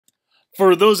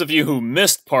For those of you who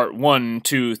missed part 1,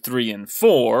 2, 3, and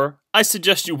 4, I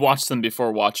suggest you watch them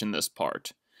before watching this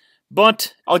part.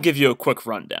 But I'll give you a quick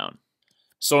rundown.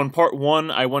 So in part 1,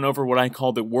 I went over what I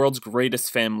call the world's greatest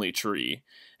family tree,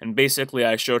 and basically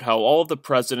I showed how all of the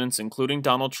presidents, including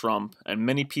Donald Trump, and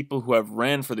many people who have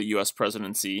ran for the US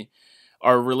presidency,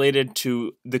 are related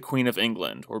to the Queen of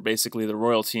England, or basically the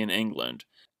royalty in England.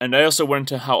 And I also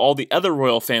went into how all the other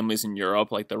royal families in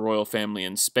Europe, like the royal family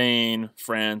in Spain,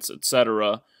 France,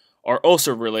 etc., are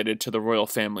also related to the royal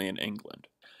family in England.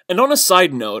 And on a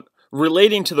side note,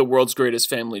 relating to the world's greatest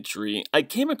family tree, I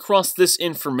came across this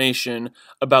information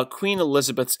about Queen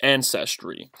Elizabeth's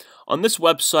ancestry. On this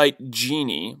website,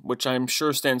 Genie, which I'm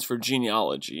sure stands for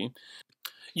genealogy,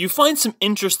 you find some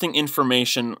interesting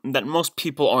information that most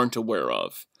people aren't aware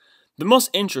of. The most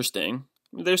interesting,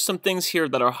 there's some things here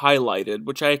that are highlighted,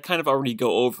 which I kind of already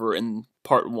go over in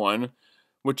part 1,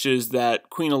 which is that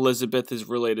Queen Elizabeth is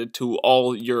related to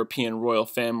all European royal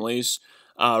families,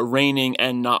 reigning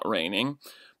and not reigning.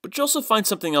 But you also find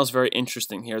something else very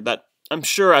interesting here that I'm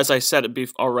sure, as I said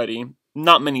it already,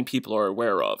 not many people are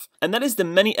aware of. And that is the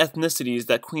many ethnicities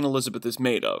that Queen Elizabeth is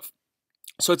made of.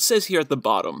 So it says here at the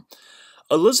bottom,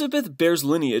 Elizabeth bears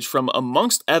lineage from,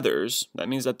 amongst others, that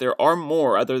means that there are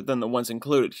more other than the ones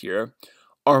included here,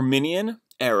 Armenian,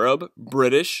 Arab,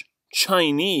 British,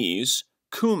 Chinese,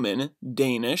 Cuman,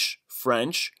 Danish,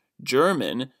 French,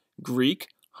 German, Greek,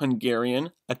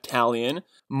 Hungarian, Italian,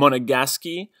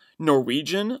 Monegasque,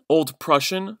 Norwegian, Old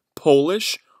Prussian,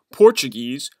 Polish,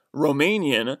 Portuguese,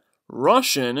 Romanian,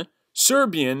 Russian,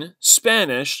 Serbian,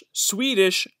 Spanish,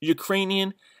 Swedish,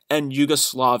 Ukrainian, and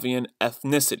Yugoslavian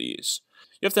ethnicities.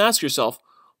 You have to ask yourself,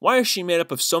 why is she made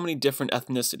up of so many different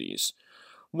ethnicities?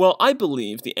 Well, I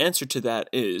believe the answer to that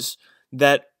is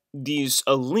that these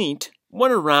elite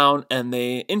went around and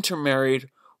they intermarried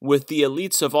with the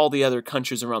elites of all the other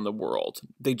countries around the world.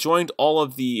 They joined all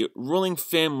of the ruling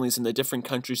families in the different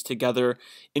countries together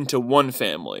into one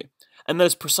family. And that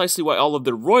is precisely why all of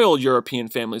the royal European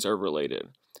families are related.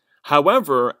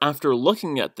 However, after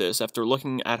looking at this, after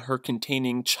looking at her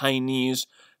containing Chinese,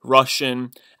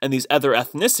 Russian, and these other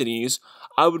ethnicities,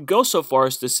 I would go so far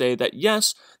as to say that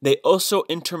yes, they also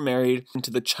intermarried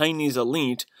into the Chinese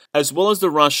elite, as well as the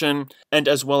Russian, and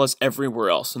as well as everywhere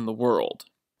else in the world.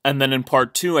 And then in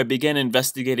part 2, I began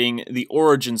investigating the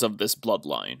origins of this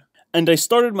bloodline. And I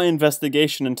started my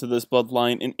investigation into this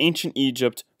bloodline in ancient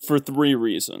Egypt for 3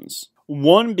 reasons.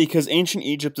 1, because ancient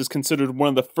Egypt is considered one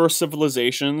of the first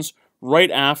civilizations, right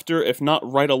after, if not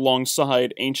right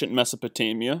alongside, ancient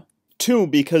Mesopotamia. 2,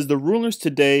 because the rulers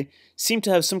today seem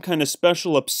to have some kind of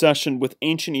special obsession with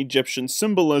ancient Egyptian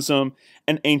symbolism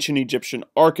and ancient Egyptian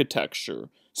architecture,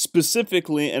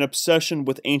 specifically an obsession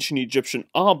with ancient Egyptian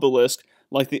obelisks,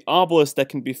 like the obelisk that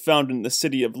can be found in the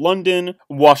city of London,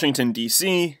 Washington,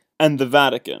 D.C., and the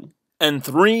Vatican. And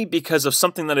 3, because of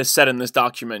something that is said in this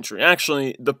documentary,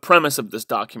 actually, the premise of this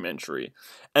documentary,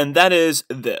 and that is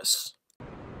this.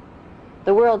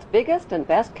 The world's biggest and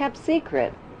best-kept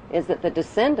secret is that the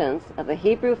descendants of the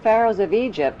Hebrew pharaohs of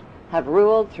Egypt have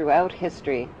ruled throughout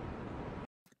history.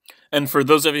 And for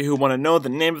those of you who want to know, the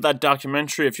name of that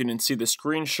documentary, if you didn't see the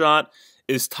screenshot,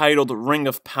 is titled Ring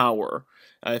of Power.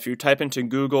 If you type into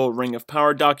Google Ring of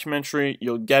Power documentary,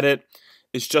 you'll get it.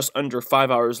 It's just under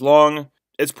 5 hours long.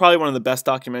 It's probably one of the best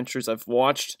documentaries I've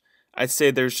watched. I'd say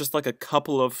there's just like a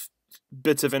couple of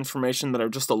bits of information that are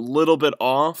just a little bit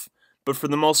off, but for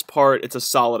the most part, it's a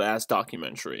solid-ass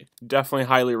documentary. Definitely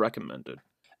highly recommended.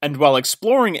 And while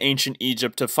exploring ancient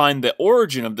Egypt to find the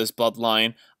origin of this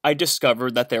bloodline, I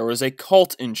discovered that there was a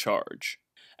cult in charge.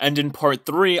 And in part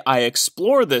 3, I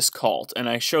explore this cult, and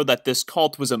I show that this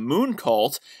cult was a moon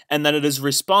cult, and that it is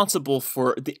responsible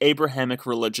for the Abrahamic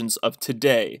religions of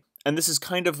today. And this is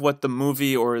kind of what the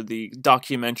movie or the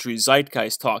documentary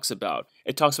Zeitgeist talks about.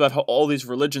 It talks about how all these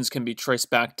religions can be traced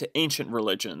back to ancient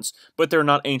religions, but they're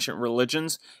not ancient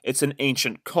religions, it's an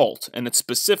ancient cult, and it's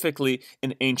specifically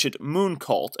an ancient moon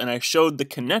cult, and I showed the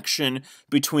connection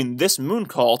between this moon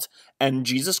cult and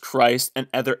Jesus Christ and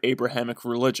other Abrahamic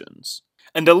religions.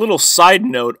 And a little side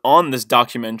note on this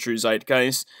documentary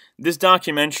Zeitgeist, this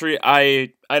documentary,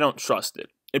 I don't trust it.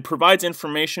 It provides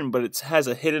information, but it has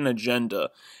a hidden agenda.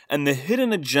 And the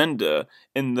hidden agenda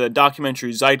in the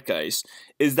documentary Zeitgeist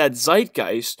is that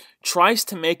Zeitgeist tries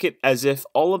to make it as if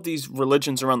all of these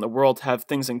religions around the world have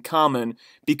things in common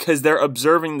because they're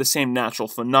observing the same natural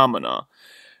phenomena.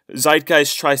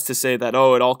 Zeitgeist tries to say that,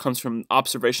 it all comes from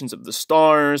observations of the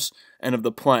stars and of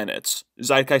the planets.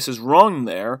 Zeitgeist is wrong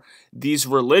there. These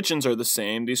religions are the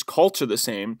same, these cults are the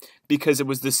same, because it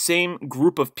was the same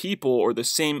group of people or the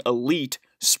same elite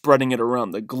spreading it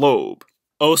around the globe.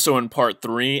 Also in part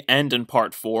 3 and in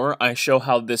part 4, I show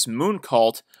how this moon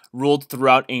cult ruled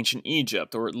throughout ancient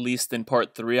Egypt, or at least in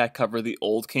part 3 I cover the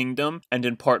Old Kingdom, and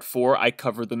in part 4 I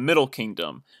cover the Middle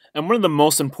Kingdom. And one of the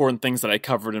most important things that I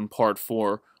covered in part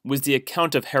 4 was the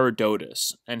account of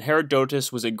Herodotus. And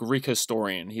Herodotus was a Greek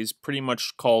historian. He's pretty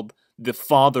much called the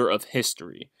father of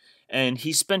history. And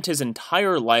he spent his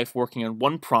entire life working on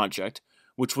one project,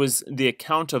 which was the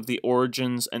account of the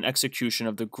origins and execution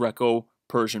of the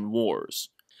Greco-Persian Wars.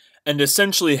 And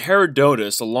essentially,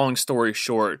 Herodotus, a long story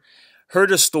short,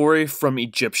 heard a story from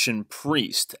Egyptian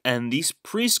priests, and these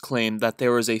priests claimed that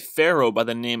there was a pharaoh by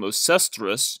the name of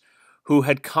Sesostris who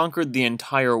had conquered the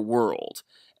entire world.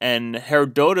 And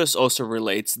Herodotus also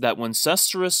relates that when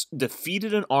Sesostris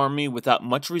defeated an army without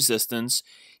much resistance,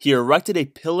 he erected a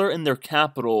pillar in their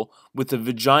capital with a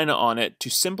vagina on it to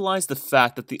symbolize the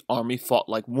fact that the army fought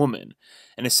like women.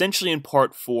 And essentially in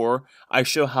part 4, I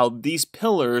show how these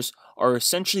pillars are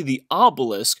essentially the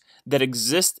obelisk that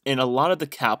exist in a lot of the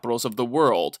capitals of the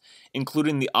world,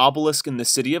 including the obelisk in the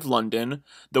City of London,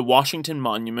 the Washington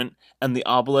Monument, and the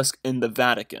obelisk in the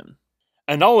Vatican.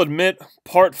 And I'll admit,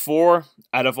 part 4,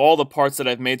 out of all the parts that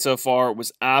I've made so far,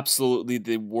 was absolutely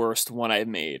the worst one I've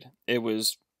made. It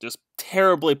was just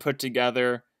terribly put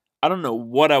together. I don't know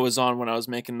what I was on when I was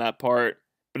making that part,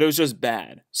 but it was just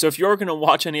bad. So if you're going to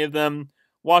watch any of them,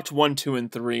 watch 1, 2,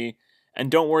 and 3, and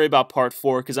don't worry about part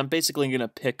 4, because I'm basically going to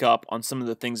pick up on some of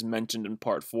the things mentioned in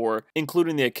part 4,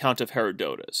 including the account of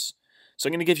Herodotus. So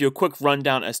I'm going to give you a quick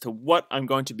rundown as to what I'm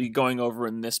going to be going over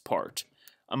in this part.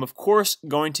 I'm of course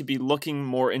going to be looking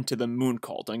more into the moon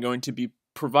cult. I'm going to be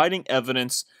providing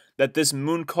evidence that this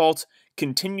moon cult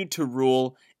continued to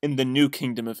rule in the new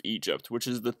kingdom of Egypt, which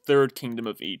is the third kingdom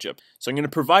of Egypt. So I'm going to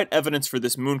provide evidence for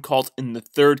this moon cult in the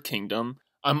third kingdom.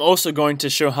 I'm also going to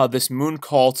show how this moon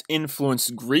cult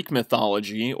influenced Greek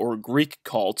mythology, or Greek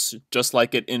cults, just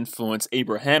like it influenced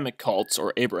Abrahamic cults,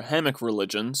 or Abrahamic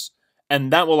religions.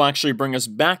 And that will actually bring us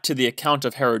back to the account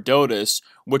of Herodotus,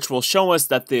 which will show us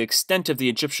that the extent of the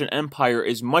Egyptian Empire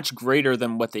is much greater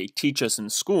than what they teach us in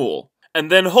school.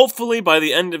 And then hopefully by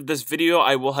the end of this video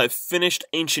I will have finished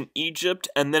ancient Egypt,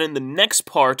 and then in the next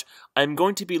part I'm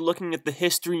going to be looking at the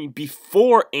history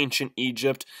before ancient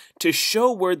Egypt to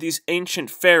show where these ancient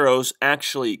pharaohs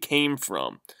actually came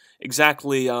from.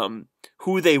 Exactly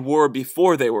who they were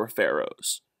before they were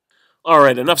pharaohs.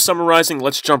 Alright, enough summarizing,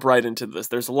 let's jump right into this.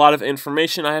 There's a lot of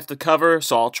information I have to cover,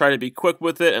 so I'll try to be quick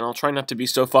with it, and I'll try not to be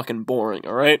so fucking boring,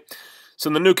 alright? So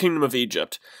in the New Kingdom of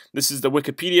Egypt, this is the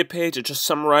Wikipedia page. It just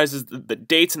summarizes the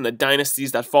dates and the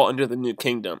dynasties that fall under the New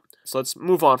Kingdom. So let's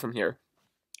move on from here.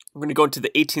 We're going to go into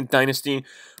the 18th dynasty,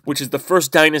 which is the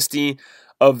first dynasty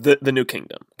of the New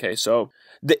Kingdom. Okay, so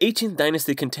the 18th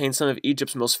dynasty contains some of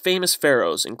Egypt's most famous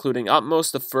pharaohs, including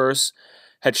Ahmose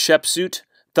I, Hatshepsut,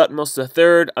 Thutmose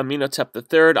III, Amenhotep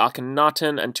III,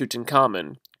 Akhenaten, and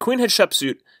Tutankhamun. Queen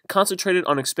Hatshepsut concentrated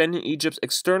on expanding Egypt's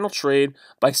external trade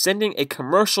by sending a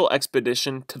commercial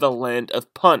expedition to the land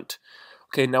of Punt.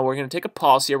 Okay, now we're going to take a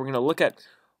pause here. We're going to look at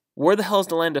where the hell is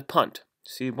the land of Punt?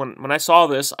 See, when I saw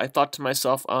this, I thought to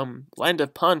myself, land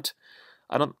of Punt?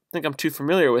 I don't think I'm too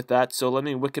familiar with that, so let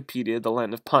me Wikipedia the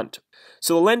land of Punt.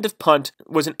 So the land of Punt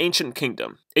was an ancient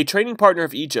kingdom. A trading partner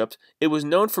of Egypt, it was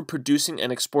known for producing and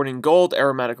exporting gold,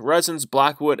 aromatic resins,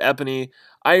 blackwood, ebony,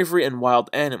 ivory, and wild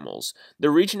animals. The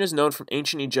region is known from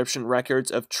ancient Egyptian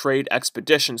records of trade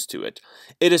expeditions to it.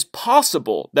 It is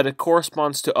possible that it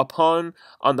corresponds to Upon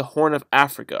on the Horn of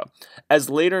Africa, as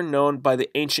later known by the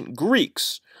ancient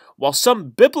Greeks, while some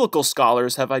biblical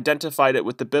scholars have identified it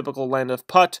with the biblical land of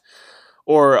Put,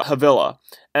 or Havilah.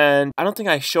 And I don't think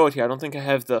I show it here. I don't think I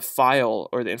have the file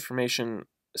or the information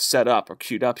set up or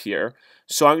queued up here.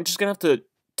 So I'm just going to have to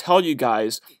tell you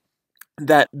guys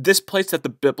that this place that the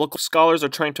biblical scholars are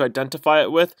trying to identify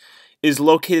it with is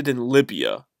located in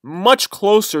Libya, much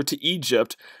closer to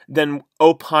Egypt than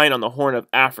Opine on the Horn of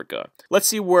Africa. Let's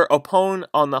see where Opone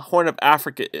on the Horn of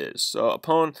Africa is. So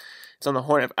Opone, it's on the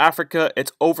Horn of Africa.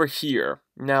 It's over here.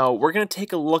 Now, we're going to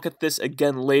take a look at this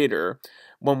again later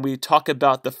when we talk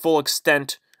about the full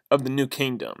extent of the New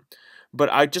Kingdom.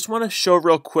 But I just want to show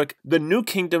real quick, the New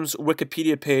Kingdom's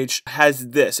Wikipedia page has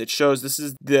this. It shows this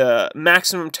is the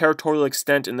maximum territorial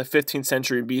extent in the 15th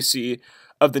century BC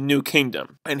of the New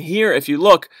Kingdom. And here, if you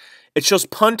look, it shows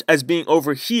Punt as being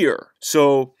over here.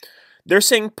 So they're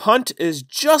saying Punt is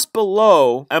just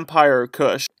below Empire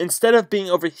Kush, instead of being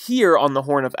over here on the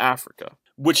Horn of Africa.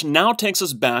 Which now takes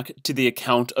us back to the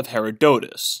account of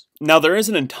Herodotus. Now, there is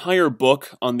an entire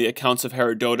book on the accounts of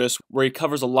Herodotus where he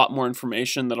covers a lot more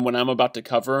information than what I'm about to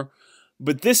cover,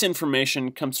 But this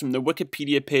information comes from the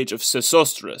Wikipedia page of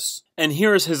Sesostris. And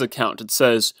here is his account. It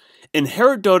says, in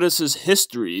Herodotus'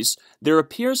 histories, there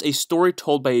appears a story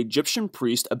told by an Egyptian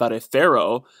priest about a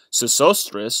pharaoh,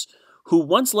 Sesostris, who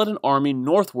once led an army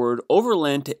northward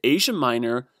overland to Asia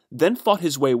Minor, then fought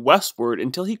his way westward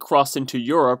until he crossed into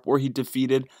Europe, where he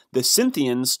defeated the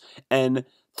Scythians and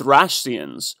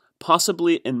Thracians,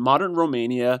 possibly in modern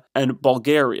Romania and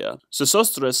Bulgaria.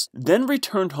 Sesostris then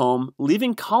returned home,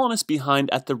 leaving colonists behind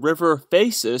at the river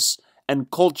Phasis and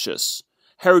Colchis.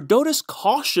 Herodotus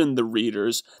cautioned the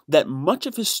readers that much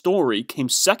of his story came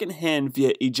secondhand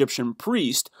via Egyptian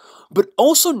priest, but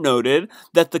also noted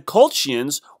that the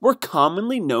Colchians were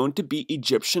commonly known to be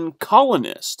Egyptian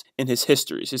colonists. In his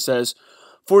histories, he says,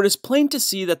 for it is plain to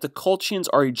see that the Colchians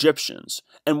are Egyptians,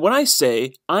 and what I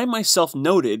say, I myself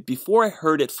noted before I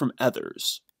heard it from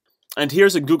others. And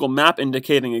here's a Google map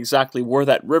indicating exactly where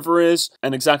that river is,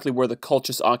 and exactly where the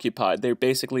Colchis occupied. They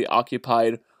basically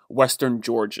occupied western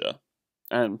Georgia,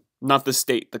 and not the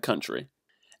state, the country.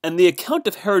 And the account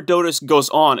of Herodotus goes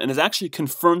on, and is actually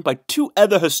confirmed by two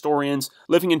other historians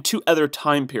living in two other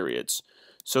time periods.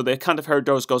 So the account of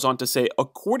Herodotus goes on to say,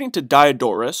 according to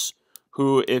Diodorus,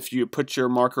 who, if you put your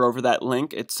marker over that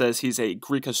link, it says he's a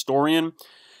Greek historian.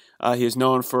 He is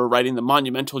known for writing the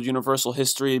monumental universal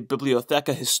history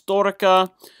Bibliotheca Historica.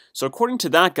 So according to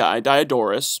that guy,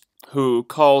 Diodorus, who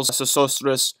calls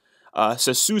Sesostris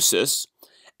Sesusis,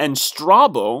 and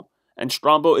Strabo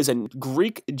is a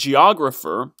Greek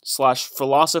geographer /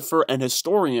 philosopher and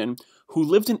historian who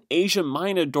lived in Asia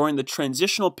Minor during the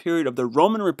transitional period of the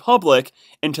Roman Republic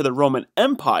into the Roman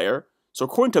Empire. So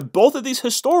according to both of these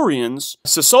historians,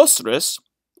 Sesostris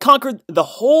conquered the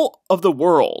whole of the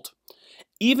world.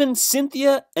 Even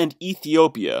Scythia and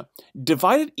Ethiopia,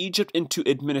 divided Egypt into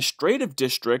administrative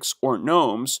districts or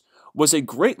nomes, was a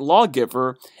great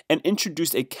lawgiver and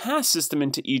introduced a caste system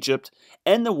into Egypt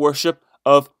and the worship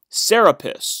of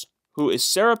Serapis. Who is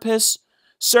Serapis?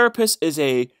 Serapis is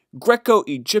a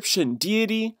Greco-Egyptian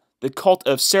deity. The cult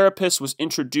of Serapis was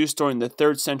introduced during the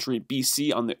 3rd century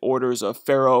BC on the orders of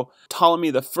Pharaoh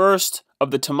Ptolemy I of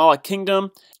the Tamilic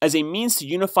kingdom as a means to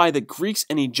unify the Greeks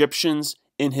and Egyptians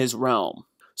in his realm.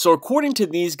 So according to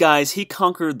these guys, he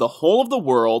conquered the whole of the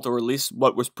world, or at least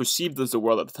what was perceived as the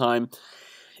world at the time,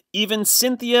 even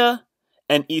Scythia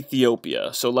and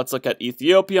Ethiopia. So let's look at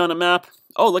Ethiopia on a map.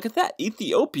 Oh, look at that.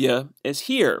 Ethiopia is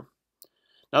here.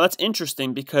 Now that's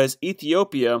interesting because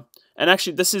Ethiopia, and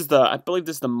actually I believe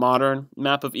this is the modern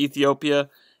map of Ethiopia.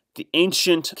 The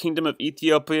ancient kingdom of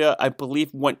Ethiopia, I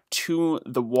believe, went to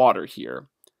the water here.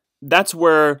 That's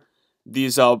where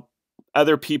these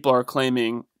other people are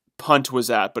claiming Punt was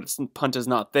at, but Punt is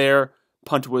not there.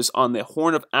 Punt was on the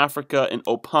Horn of Africa in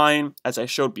Opine, as I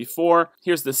showed before.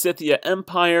 Here's the Scythia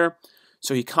Empire.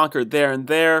 So he conquered there and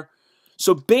there.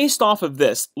 So based off of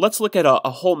this, let's look at a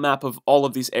whole map of all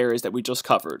of these areas that we just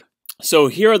covered. So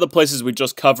here are the places we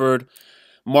just covered,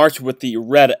 marked with the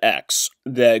red X.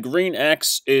 The green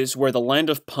X is where the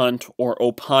land of Punt or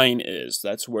Opine is.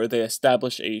 That's where they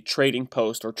establish a trading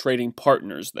post or trading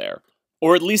partners there.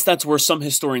 Or at least that's where some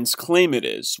historians claim it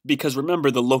is. Because remember,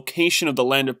 the location of the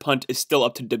land of Punt is still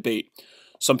up to debate.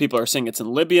 Some people are saying it's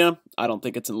in Libya. I don't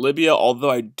think it's in Libya, although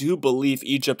I do believe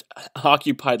Egypt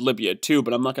occupied Libya too,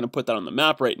 but I'm not going to put that on the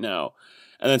map right now.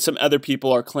 And then some other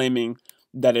people are claiming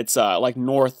that it's like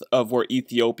north of where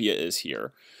Ethiopia is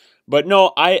here. But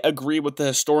no, I agree with the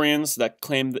historians that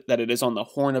claim that it is on the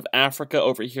Horn of Africa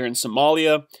over here in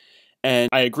Somalia. And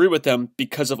I agree with them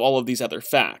because of all of these other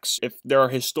facts. If there are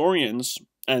historians,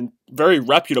 and very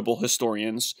reputable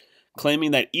historians, claiming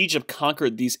that Egypt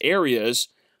conquered these areas,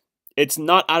 it's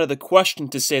not out of the question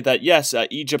to say that, yes,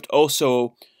 Egypt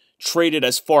also traded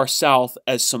as far south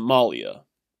as Somalia.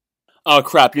 Oh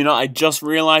crap, I just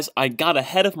realized I got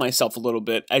ahead of myself a little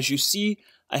bit. As you see,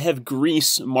 I have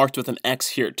Greece marked with an X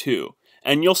here too.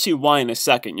 And you'll see why in a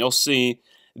second. You'll see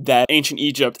that ancient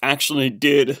Egypt actually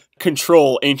did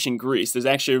control ancient Greece. There's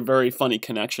actually a very funny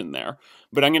connection there.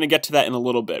 But I'm going to get to that in a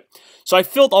little bit. So I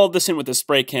filled all of this in with a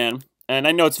spray can, and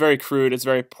I know it's very crude, it's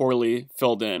very poorly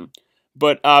filled in.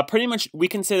 But pretty much we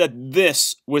can say that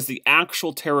this was the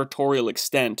actual territorial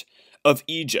extent of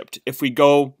Egypt, if we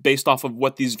go based off of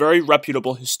what these very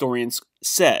reputable historians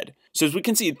said. So as we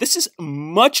can see, this is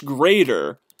much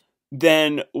greater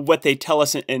than what they tell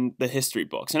us in the history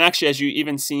books. And actually, as you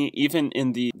even see, even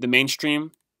in the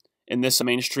mainstream, in this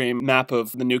mainstream map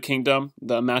of the New Kingdom,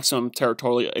 the maximum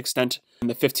territorial extent in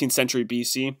the 15th century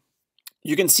BC,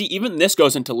 you can see even this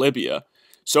goes into Libya.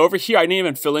 So over here, I didn't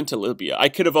even fill into Libya. I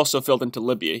could have also filled into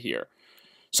Libya here.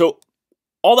 So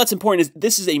all that's important is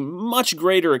this is a much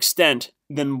greater extent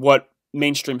than what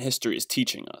mainstream history is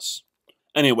teaching us.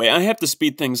 Anyway, I have to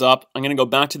speed things up. I'm going to go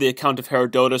back to the account of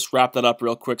Herodotus, wrap that up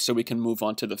real quick so we can move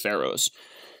on to the pharaohs.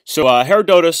 So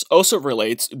Herodotus also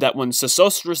relates that when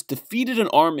Sesostris defeated an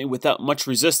army without much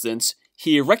resistance,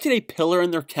 he erected a pillar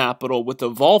in their capital with a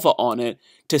vulva on it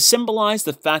to symbolize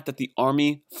the fact that the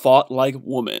army fought like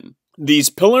women.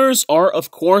 These pillars are,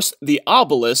 of course, the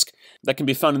obelisk that can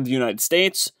be found in the United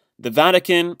States, the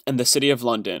Vatican, and the City of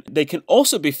London. They can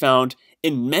also be found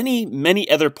in many, many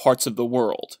other parts of the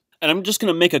world. And I'm just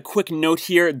going to make a quick note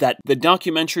here that the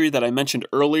documentary that I mentioned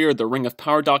earlier, the Ring of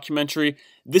Power documentary,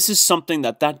 this is something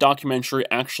that documentary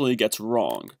actually gets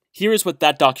wrong. Here is what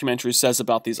that documentary says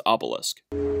about these obelisks.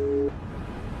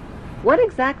 What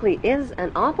exactly is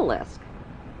an obelisk?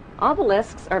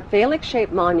 Obelisks are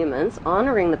phallic-shaped monuments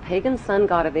honoring the pagan sun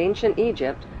god of ancient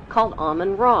Egypt called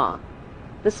Amun-Ra.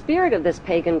 The spirit of this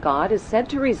pagan god is said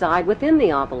to reside within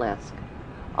the obelisk.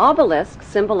 Obelisks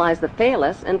symbolize the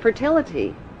phallus and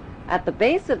fertility. At the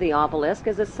base of the obelisk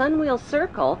is a sunwheel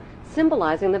circle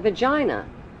symbolizing the vagina.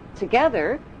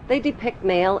 Together, they depict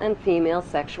male and female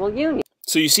sexual union.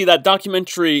 So you see, that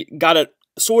documentary got it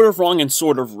sort of wrong and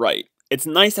sort of right. It's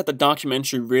nice that the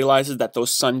documentary realizes that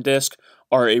those sun discs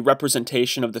are a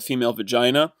representation of the female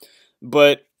vagina,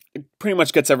 but it pretty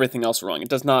much gets everything else wrong. It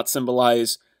does not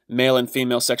symbolize male and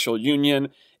female sexual union.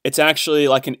 It's actually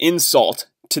like an insult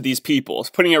to these people. It's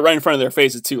putting it right in front of their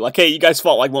faces too. Like, hey, you guys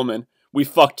fought like women. We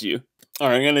fucked you.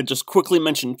 Alright, I'm going to just quickly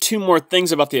mention two more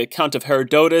things about the account of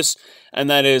Herodotus, and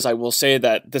that is, I will say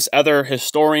that this other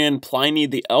historian, Pliny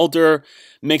the Elder,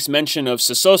 makes mention of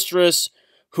Sesostris,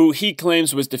 who he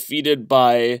claims was defeated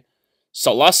by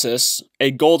Seleucus,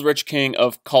 a gold-rich king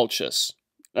of Colchis.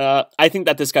 I think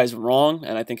that this guy's wrong,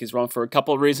 and I think he's wrong for a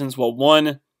couple of reasons. Well,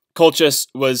 one, Colchis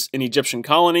was an Egyptian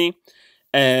colony,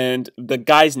 and the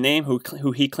guy's name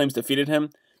who he claims defeated him,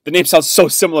 the name sounds so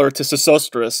similar to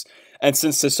Sesostris. And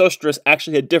since Sesostris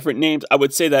actually had different names, I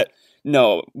would say that,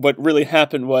 no, what really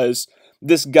happened was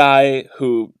this guy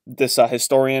who this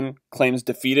historian claims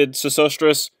defeated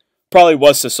Sesostris probably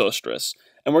was Sesostris.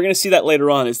 And we're going to see that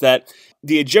later on, is that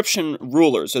the Egyptian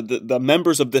rulers, or the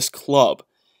members of this club,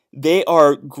 they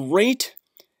are great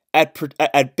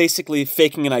at basically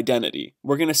faking an identity.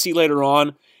 We're going to see later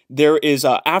on, there is,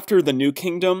 after the New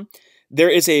Kingdom, there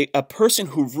is a person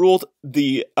who ruled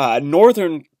the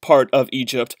northern part of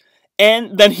Egypt,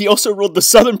 and then he also ruled the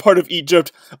southern part of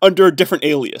Egypt under a different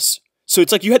alias. So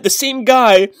it's like you had the same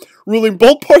guy ruling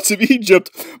both parts of Egypt,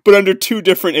 but under two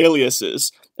different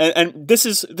aliases. And this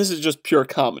is just pure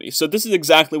comedy. So this is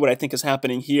exactly what I think is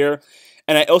happening here.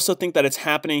 And I also think that it's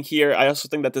happening here. I also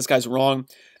think that this guy's wrong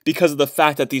because of the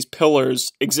fact that these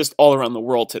pillars exist all around the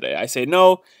world today. I say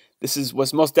no. This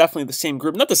was most definitely the same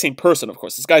group. Not the same person, of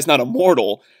course. This guy's not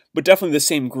immortal, but definitely the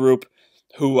same group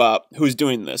who's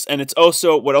doing this. And it's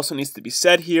also, what also needs to be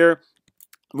said here,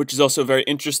 which is also very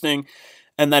interesting,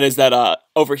 and that is that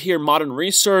over here, modern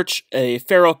research, a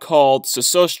pharaoh called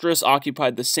Sesostris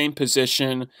occupied the same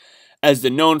position as the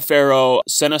known pharaoh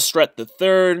Senusret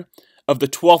III of the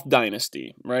 12th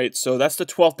dynasty, right? So that's the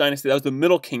 12th dynasty. That was the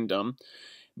Middle Kingdom.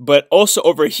 But also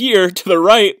over here, to the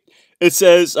right, it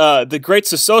says, the Great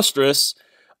Sesostris,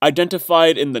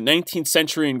 identified in the 19th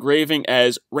century engraving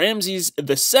as Ramses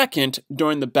II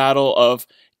during the Battle of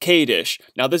Kadesh.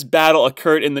 Now, this battle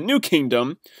occurred in the New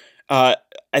Kingdom, I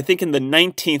think in the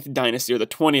 19th dynasty or the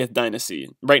 20th dynasty.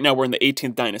 Right now, we're in the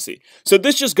 18th dynasty. So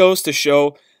this just goes to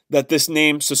show that this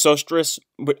name, Sesostris,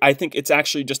 I think it's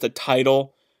actually just a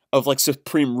title of like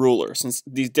supreme ruler, since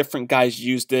these different guys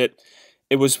used it.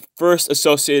 It was first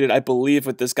associated, I believe,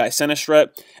 with this guy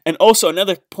Senusret. And also,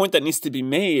 another point that needs to be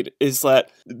made is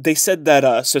that they said that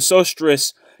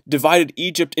Sesostris divided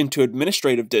Egypt into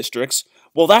administrative districts.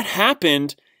 Well, that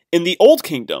happened in the Old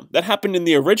Kingdom. That happened in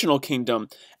the original kingdom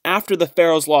after the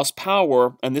pharaohs lost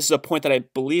power. And this is a point that I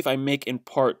believe I make in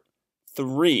part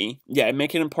 3. Yeah, I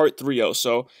make it in part 3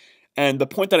 also. And the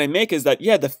point that I make is that,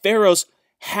 yeah, the pharaohs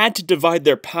had to divide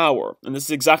their power. And this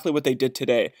is exactly what they did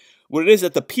today. What it is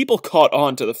that the people caught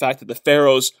on to the fact that the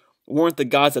pharaohs weren't the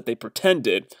gods that they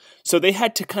pretended. So they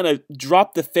had to kind of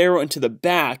drop the pharaoh into the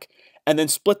back and then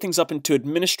split things up into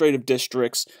administrative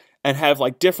districts and have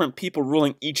like different people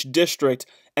ruling each district.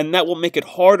 And that will make it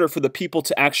harder for the people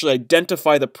to actually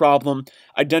identify the problem,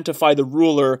 identify the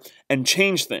ruler, and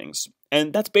change things.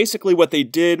 And that's basically what they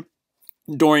did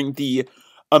during the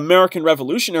American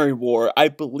Revolutionary War. I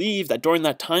believe that during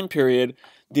that time period,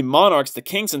 the monarchs, the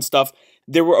kings and stuff,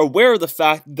 they were aware of the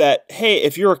fact that, hey,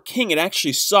 if you're a king, it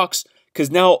actually sucks because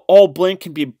now all blame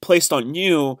can be placed on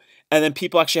you, and then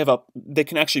people actually they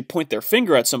can actually point their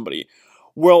finger at somebody.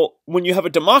 Well, when you have a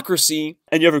democracy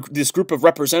and you have this group of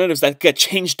representatives that get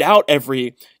changed out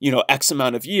every, X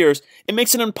amount of years, it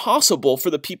makes it impossible for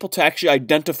the people to actually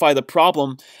identify the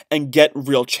problem and get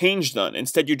real change done.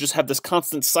 Instead, you just have this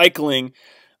constant cycling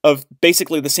of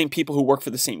basically the same people who work for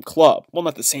the same club. Well,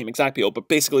 not the same exact people, but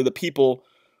basically the people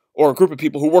or a group of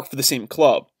people who work for the same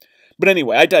club. But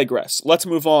anyway, I digress. Let's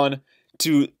move on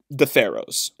to the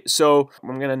pharaohs. So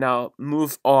I'm going to now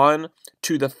move on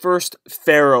to the first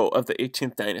pharaoh of the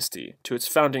 18th dynasty, to its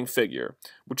founding figure,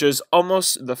 which is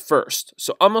Ahmose the First.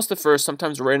 So Ahmose the First,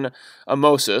 sometimes written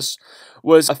Ahmosis,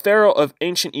 was a pharaoh of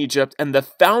ancient Egypt and the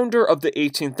founder of the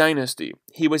 18th dynasty.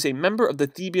 He was a member of the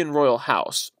Theban royal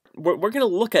house. What we're going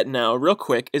to look at now, real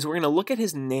quick, is we're going to look at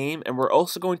his name, and we're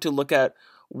also going to look at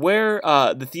where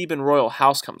the Theban royal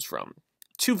house comes from.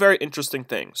 Two very interesting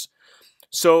things.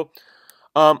 So,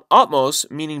 Ahmose,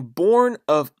 meaning born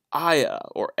of Aya,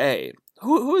 or A.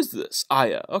 Who is this?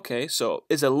 Aya. Okay, so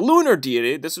is a lunar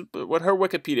deity. This is what her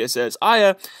Wikipedia says.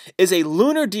 Aya is a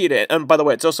lunar deity. And by the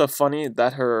way, it's also funny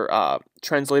that her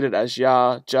translated as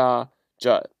Yah, Jah,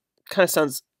 kind of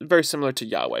sounds very similar to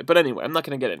Yahweh. But anyway, I'm not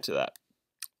going to get into that.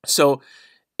 So,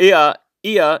 Ea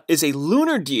is a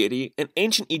lunar deity in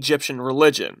ancient Egyptian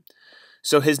religion.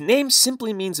 So his name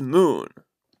simply means moon.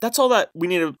 That's all that we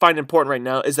need to find important right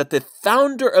now, is that the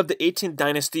founder of the 18th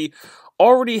dynasty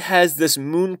already has this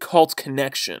moon cult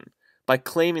connection by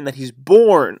claiming that he's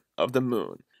born of the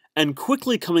moon. And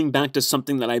quickly coming back to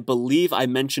something that I believe I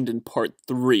mentioned in part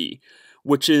 3,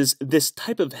 which is this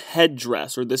type of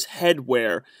headdress or this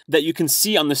headwear that you can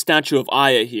see on the statue of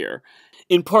Aya here.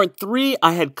 In part 3,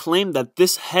 I had claimed that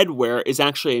this headwear is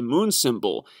actually a moon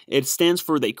symbol. It stands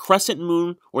for the crescent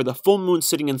moon, or the full moon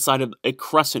sitting inside of a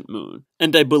crescent moon.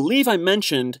 And I believe I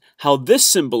mentioned how this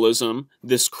symbolism,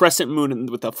 this crescent moon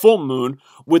with a full moon,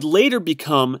 would later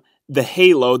become the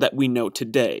halo that we know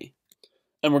today.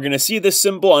 And we're going to see this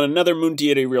symbol on another moon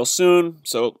deity real soon,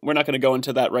 so we're not going to go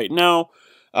into that right now.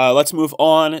 Let's move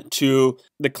on to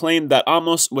the claim that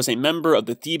Ahmose was a member of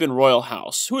the Theban royal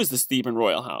house. Who is this Theban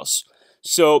royal house?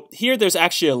 So here there's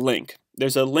actually a link.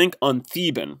 There's a link on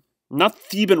Theban, not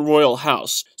Theban royal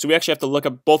house. So we actually have to look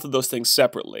up both of those things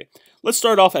separately. Let's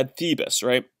start off at Thebes,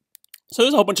 right? So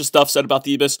there's a whole bunch of stuff said about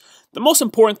Thebes. The most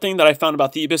important thing that I found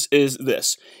about Thebes is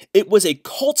this. It was a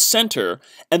cult center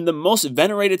and the most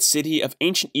venerated city of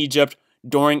ancient Egypt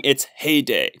during its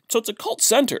heyday. So it's a cult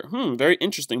center. Very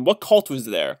interesting. What cult was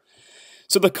there?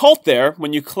 So the cult there,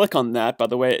 when you click on that, by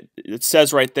the way, it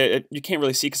says right there, you can't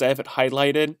really see because I have it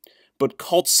highlighted, but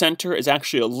cult center is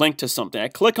actually a link to something. I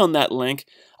click on that link,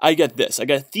 I get this. I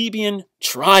get Theban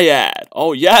triad.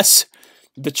 Oh yes,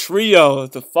 the trio,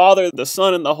 the Father, the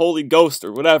Son, and the Holy Ghost,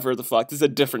 or whatever the fuck. This is a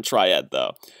different triad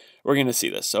though. We're going to see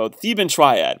this. So Theban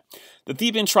triad. The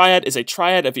Theban triad is a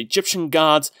triad of Egyptian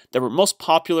gods that were most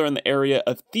popular in the area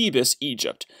of Thebes,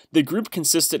 Egypt. The group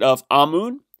consisted of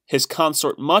Amun, his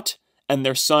consort Mut, and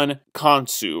their son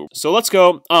Khonsu. So let's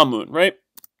go Amun, right?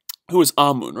 Who is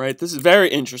Amun, right? This is very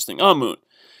interesting. Amun.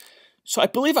 So I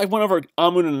believe I went over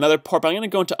Amun in another part, but I'm going to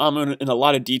go into Amun in a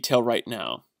lot of detail right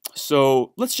now.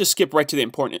 So let's just skip right to the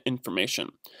important information.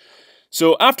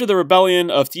 So after the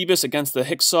rebellion of Thebes against the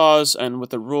Hyksos and with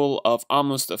the rule of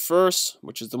Ahmose I,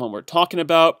 which is the one we're talking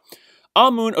about,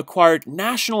 Amun acquired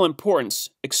national importance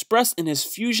expressed in his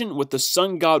fusion with the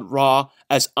sun god Ra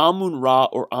as Amun-Ra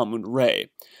or Amun-Re.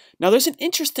 Now there's an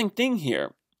interesting thing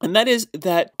here, and that is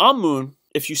that Amun,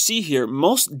 if you see here,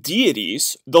 most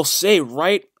deities, they'll say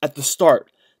right at the start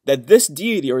that this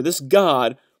deity or this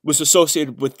god was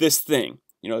associated with this thing.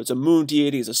 You know, it's a moon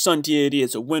deity, it's a sun deity,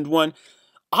 it's a wind one.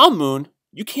 Amun,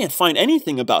 you can't find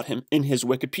anything about him in his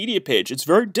Wikipedia page. It's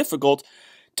very difficult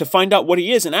to find out what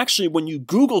he is. And actually, when you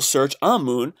Google search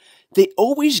Amun, they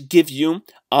always give you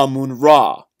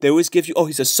Amun-Ra. They always give you, oh,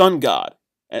 he's a sun god.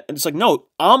 And it's like, no,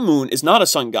 Amun is not a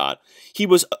sun god. He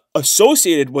was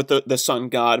associated with the sun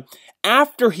god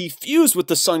after he fused with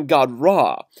the sun god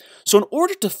Ra. So in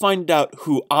order to find out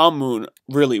who Amun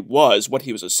really was, what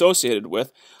he was associated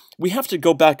with, we have to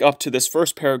go back up to this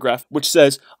first paragraph, which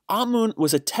says, Amun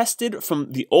was attested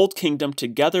from the Old Kingdom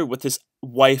together with his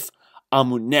wife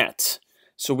Amunet.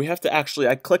 So we have to actually,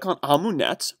 I click on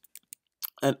Amunet,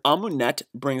 and Amunet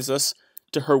brings us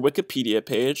to her Wikipedia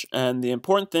page, and the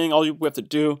important thing, all we have to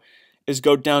do is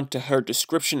go down to her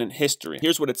description and history.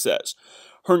 Here's what it says.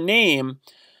 Her name,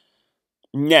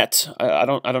 Net, I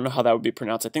don't know how that would be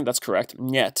pronounced, I think that's correct,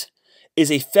 Net, is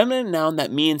a feminine noun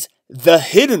that means the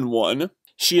hidden one.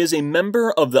 She is a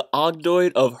member of the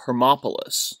Ogdoad of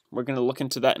Hermopolis. We're going to look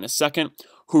into that in a second,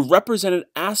 who represented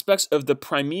aspects of the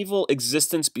primeval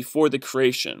existence before the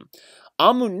creation.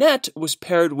 Amunet was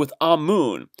paired with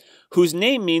Amun, whose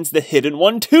name means the hidden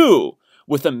one too,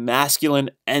 with a masculine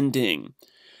ending.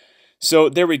 So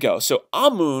there we go. So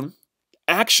Amun,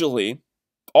 actually,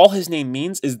 all his name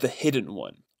means is the hidden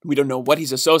one. We don't know what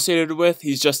he's associated with.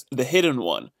 He's just the hidden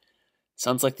one.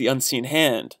 Sounds like the unseen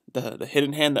hand, the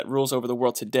hidden hand that rules over the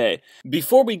world today.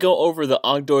 Before we go over the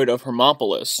Ogdoad of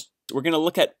Hermopolis, we're going to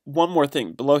look at one more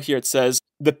thing. Below here it says,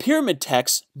 the pyramid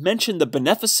texts mention the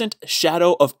beneficent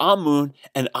shadow of Amun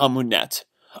and Amunet.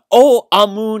 O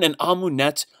Amun and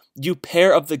Amunet, you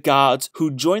pair of the gods who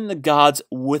join the gods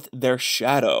with their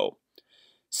shadow.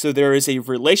 So there is a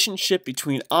relationship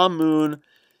between Amun,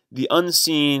 the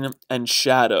unseen, and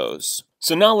shadows.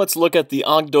 So now let's look at the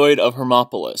Ogdoad of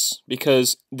Hermopolis,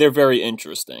 because they're very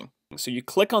interesting. So you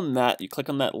click on that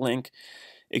link,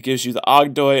 it gives you the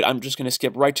Ogdoad. I'm just going to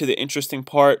skip right to the interesting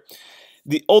part.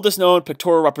 The oldest known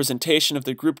pictorial representation of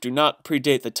the group do not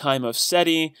predate the time of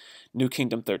Seti, New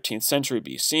Kingdom 13th century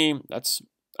BC. That's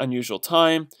unusual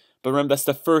time. But remember, that's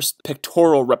the first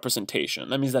pictorial representation.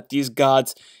 That means that these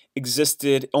gods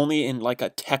existed only in like a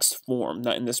text form,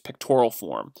 not in this pictorial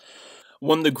form.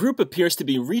 When the group appears to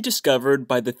be rediscovered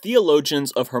by the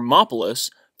theologians of Hermopolis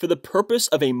for the purpose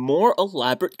of a more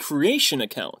elaborate creation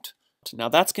account. Now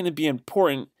that's going to be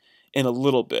important in a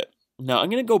little bit. Now I'm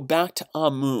going to go back to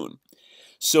Amun.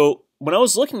 So when I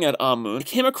was looking at Amun, I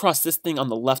came across this thing on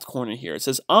the left corner here. It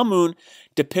says Amun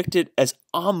depicted as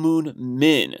Amun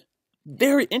Min.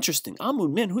 Very interesting.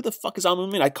 Amun Min. Who the fuck is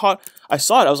Amun Min? I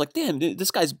saw it. I was like, damn,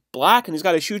 this guy's black and he's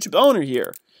got a huge boner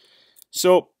here.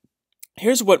 So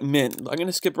here's what Min. I'm going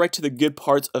to skip right to the good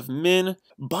parts of Min.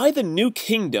 By the New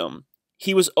Kingdom,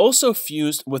 he was also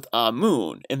fused with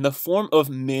Amun in the form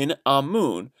of Min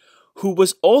Amun, who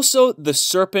was also the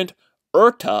serpent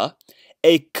Urta,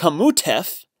 a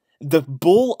Kamutef, the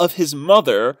bull of his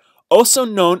mother, also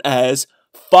known as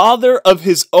father of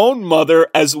his own mother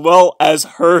as well as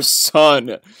her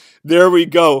son. There we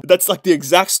go. That's like the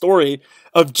exact story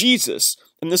of Jesus.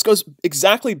 And this goes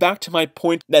exactly back to my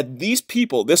point that these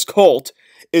people, this cult,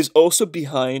 is also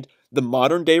behind the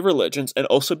modern day religions and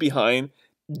also behind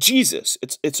Jesus.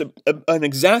 It's an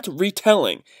exact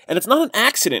retelling. And it's not an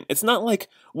accident. It's not like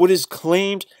what is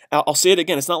claimed. I'll say it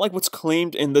again. It's not like what's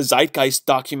claimed in the Zeitgeist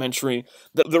documentary.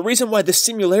 The reason why the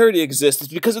similarity exists is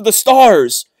because of the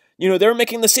stars. You know, they're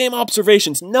making the same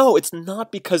observations. No, it's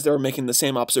not because they were making the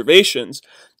same observations.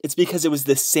 It's because it was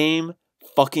the same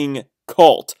fucking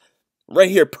cult. Right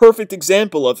here, perfect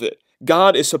example of it.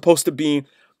 God is supposed to be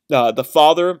the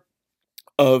father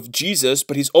of Jesus,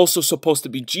 but he's also supposed to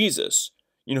be Jesus.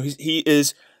 You know, he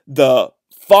is the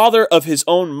father of his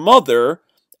own mother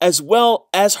as well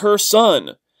as her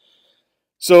son.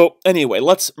 So anyway,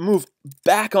 let's move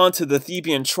back onto the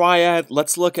Theban triad.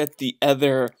 Let's look at the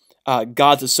other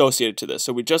gods associated to this.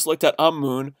 So we just looked at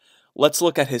Amun. Let's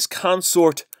look at his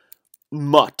consort,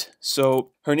 Mut.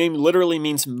 So her name literally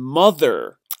means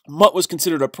mother. Mut was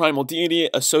considered a primal deity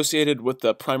associated with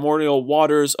the primordial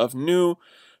waters of Nu,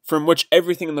 from which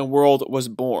everything in the world was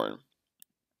born.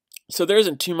 So there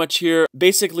isn't too much here.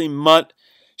 Basically, Mut,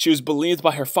 she was believed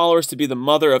by her followers to be the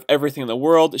mother of everything in the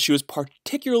world. She was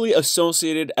particularly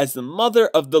associated as the mother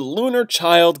of the lunar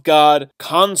child god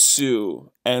Khonsu.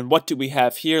 And what do we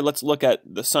have here? Let's look at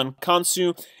the sun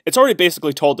Khonsu. It's already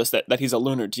basically told us that he's a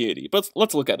lunar deity, but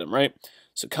let's look at him, right?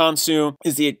 So Khonsu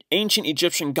is the ancient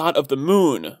Egyptian god of the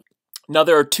moon. Now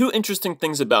there are two interesting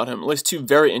things about him, at least two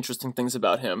very interesting things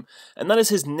about him, and that is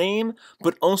his name,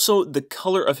 but also the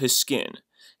color of his skin.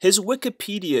 His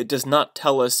Wikipedia does not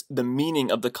tell us the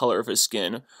meaning of the color of his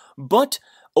skin, but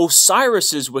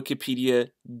Osiris's Wikipedia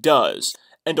does.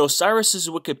 And Osiris's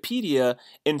Wikipedia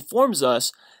informs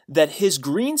us that his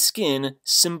green skin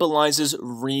symbolizes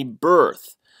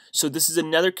rebirth. So this is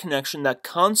another connection that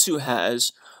Khonsu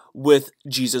has with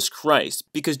Jesus Christ,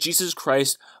 because Jesus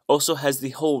Christ also has the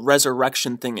whole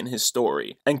resurrection thing in his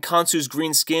story. And Khonsu's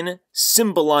green skin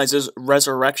symbolizes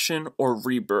resurrection or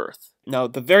rebirth. Now,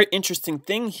 the very interesting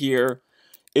thing here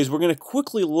is we're going to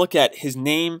quickly look at his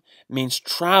name means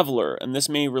traveler, and this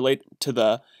may relate to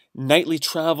the nightly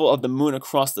travel of the moon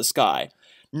across the sky.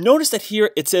 Notice that here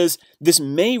it says this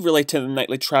may relate to the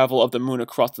nightly travel of the moon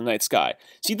across the night sky.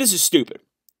 See, this is stupid.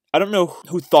 I don't know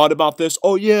who thought about this.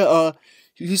 Oh yeah,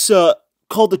 he's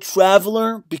called the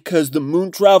traveler because the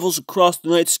moon travels across the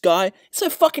night sky. It's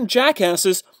like fucking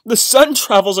jackasses. The sun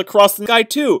travels across the sky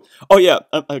too. Oh yeah,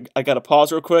 I gotta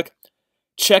pause real quick.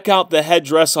 Check out the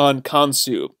headdress on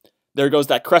Khonsu. There goes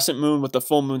that crescent moon with the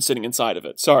full moon sitting inside of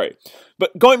it. Sorry.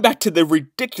 But going back to the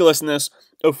ridiculousness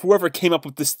of whoever came up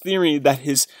with this theory that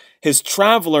his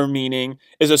traveler meaning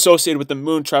is associated with the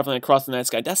moon traveling across the night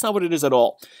sky. That's not what it is at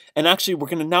all. And actually, we're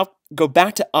going to now go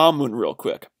back to Amun real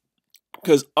quick.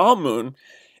 Because Amun,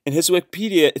 in his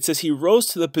Wikipedia, it says he rose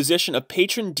to the position of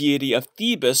patron deity of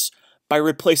Thebes by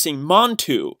replacing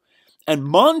Montu. And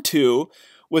Montu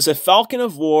was a falcon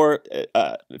of war.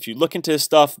 If you look into his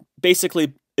stuff,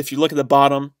 basically, if you look at the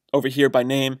bottom over here by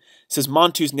name, it says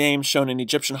Montu's name, shown in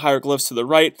Egyptian hieroglyphs to the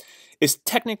right, is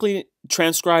technically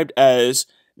transcribed as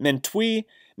Mentui,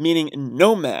 meaning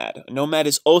nomad. A nomad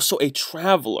is also a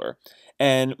traveler.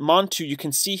 And Montu, you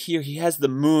can see here, he has the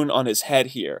moon on his head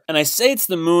here. And I say it's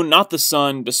the moon, not the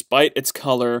sun, despite its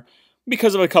color,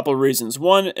 because of a couple of reasons.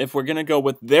 One, if we're going to go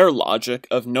with their logic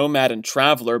of nomad and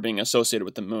traveler being associated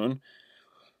with the moon,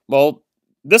 well,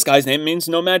 this guy's name means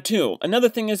nomad too. Another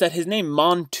thing is that his name,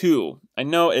 Montu, I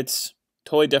know it's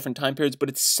totally different time periods, but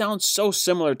it sounds so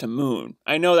similar to moon.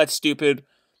 I know that's stupid.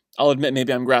 I'll admit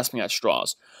maybe I'm grasping at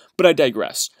straws, but I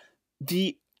digress.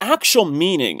 The actual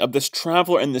meaning of this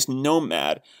traveler and this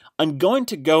nomad, I'm going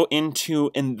to go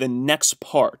into in the next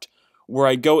part, where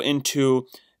I go into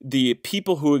the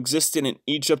people who existed in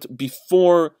Egypt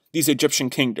before these Egyptian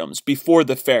kingdoms, before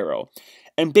the pharaoh.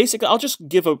 And basically, I'll just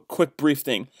give a quick brief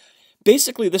thing.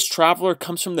 Basically, this traveler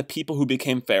comes from the people who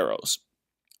became pharaohs.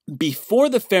 Before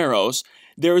the pharaohs,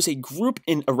 there is a group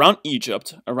around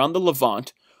Egypt, around the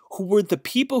Levant, who were the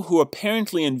people who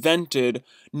apparently invented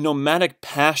nomadic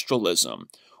pastoralism,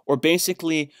 or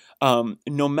basically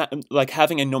like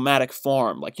having a nomadic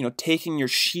farm, like, taking your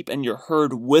sheep and your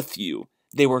herd with you.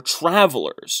 They were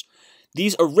travelers.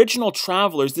 These original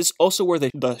travelers, this also where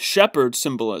the shepherd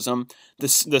symbolism, the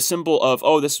symbol of,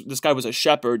 oh, this guy was a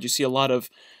shepherd. You see a lot of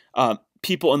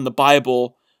people in the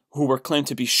Bible who were claimed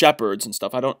to be shepherds and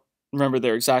stuff. I don't remember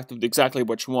exactly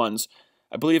which ones.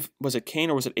 I believe, was it Cain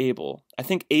or was it Abel? I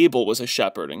think Abel was a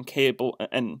shepherd and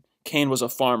Cain was a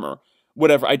farmer.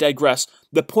 Whatever, I digress.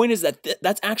 The point is that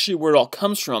that's actually where it all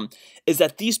comes from, is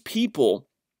that these people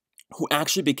who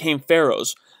actually became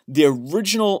pharaohs, the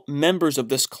original members of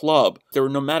this club, they were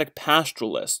nomadic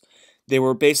pastoralists. They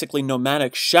were basically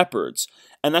nomadic shepherds,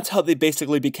 and that's how they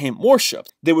basically became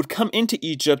worshipped. They would come into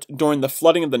Egypt during the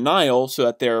flooding of the Nile so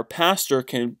that their pastor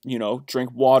can,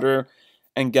 drink water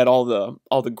and get all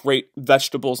the great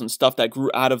vegetables and stuff that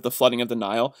grew out of the flooding of the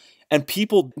Nile. And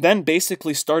people then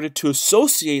basically started to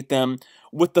associate them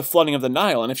with the flooding of the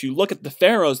Nile. And if you look at the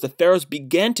pharaohs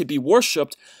began to be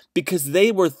worshipped because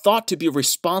they were thought to be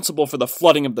responsible for the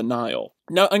flooding of the Nile.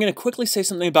 Now, I'm going to quickly say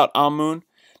something about Amun.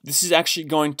 This is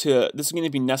going to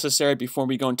be necessary before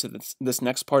we go into this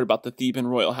next part about the Theban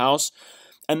royal house.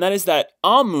 And that is that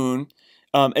Amun,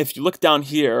 if you look down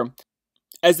here,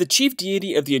 as the chief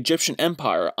deity of the Egyptian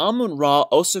empire, Amun-Ra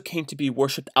also came to be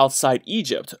worshipped outside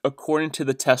Egypt, according to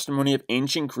the testimony of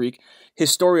ancient Greek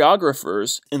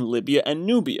historiographers in Libya and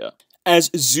Nubia. As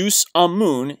Zeus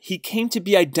Amun, he came to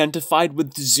be identified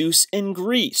with Zeus in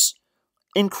Greece.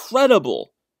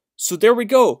 Incredible! So there we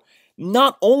go.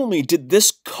 Not only did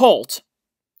this cult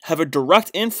have a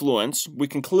direct influence, we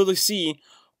can clearly see,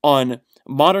 on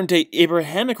modern-day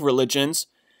Abrahamic religions,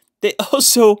 they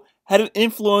also had an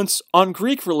influence on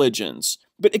Greek religions.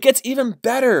 But it gets even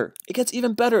better. It gets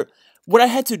even better. What I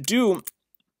had to do,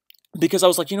 because I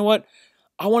was like, you know what?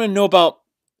 I want to know about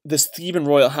this Theban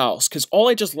royal house, because all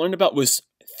I just learned about was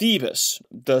Thebes,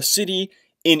 the city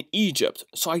in Egypt.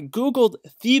 So I Googled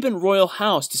Theban royal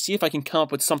house to see if I can come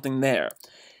up with something there.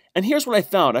 And here's what I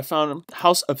found. I found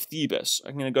House of Thebes.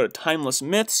 I'm going to go to Timeless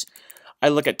Myths. I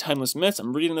look at Timeless Myths.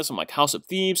 I'm reading this. I'm like, House of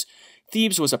Thebes.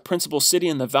 Thebes was a principal city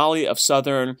in the valley of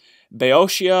southern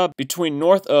Boeotia, between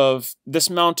north of this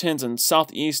mountains and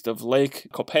southeast of Lake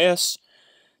Copaeus.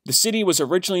 The city was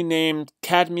originally named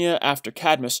Cadmea after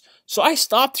Cadmus. So I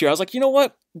stopped here. I was like, you know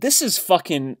what? This is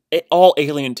fucking all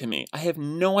alien to me. I have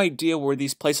no idea where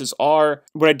these places are.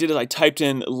 What I did is I typed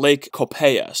in Lake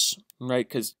Copaeus, right?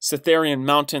 Because Cytherian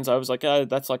mountains, I was like,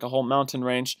 that's like a whole mountain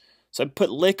range. So I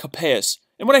put Lake Copaeus.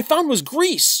 And what I found was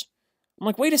Greece. I'm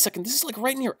like, wait a second, this is like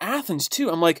right near Athens too.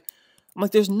 I'm like,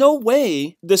 there's no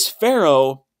way this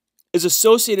pharaoh is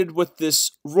associated with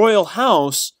this royal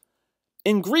house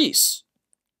in Greece.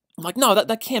 I'm like, no,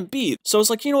 that can't be. So I was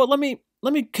like, you know what,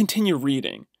 let me continue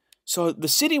reading. So the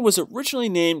city was originally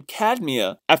named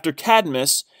Cadmea after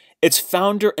Cadmus, its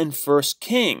founder and first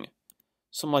king.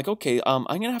 So I'm like, okay, I'm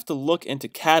gonna have to look into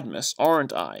Cadmus,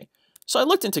 aren't I? So I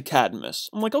looked into Cadmus.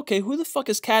 I'm like, okay, who the fuck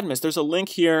is Cadmus? There's a link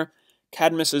here.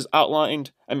 Cadmus is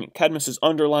Cadmus is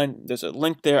underlined. There's a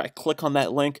link there. I click on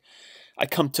that link. I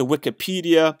come to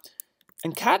Wikipedia.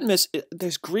 And Cadmus,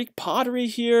 there's Greek pottery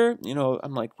here.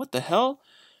 I'm like, what the hell?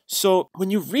 So when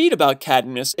you read about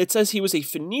Cadmus, it says he was a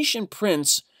Phoenician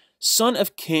prince, son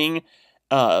of king,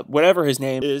 whatever his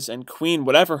name is, and queen,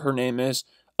 whatever her name is,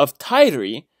 of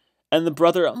Tyre, And the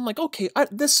brother, I'm like, okay,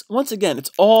 this, once again,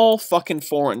 it's all fucking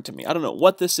foreign to me. I don't know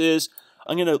what this is.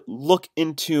 I'm going to look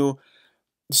into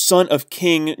son of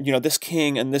king, this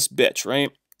king and this bitch, right?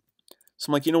 So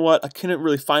I'm like, you know what? I couldn't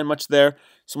really find much there.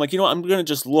 So I'm like, you know what? I'm going to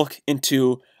just look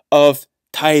into of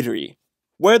Tyre.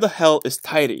 Where the hell is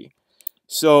Tyre?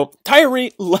 So Tyre,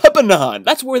 Lebanon.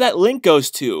 That's where that link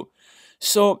goes to.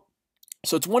 So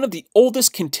it's one of the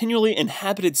oldest continually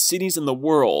inhabited cities in the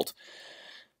world.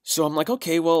 So I'm like,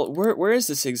 okay, well, where is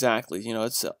this exactly?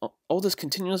 It's the oldest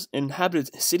continuous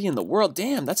inhabited city in the world.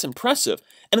 Damn, that's impressive.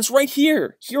 And it's right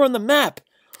here on the map.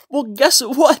 Well, guess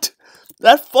what?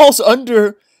 That falls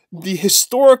under the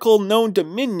historical known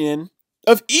dominion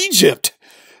of Egypt.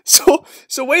 So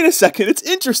wait a second. It's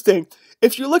interesting.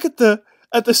 If you look at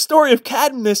the story of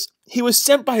Cadmus, he was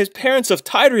sent by his parents of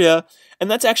Tyre, and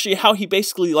that's actually how he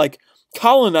basically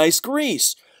colonized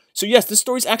Greece. So yes, this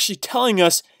story is actually telling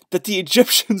us that the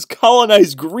Egyptians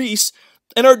colonized Greece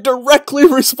and are directly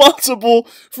responsible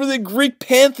for the Greek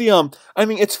pantheon. I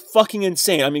mean, it's fucking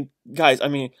insane. I mean, guys,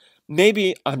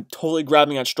 maybe I'm totally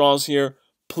grabbing at straws here.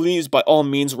 Please, by all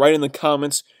means, write in the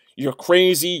comments, you're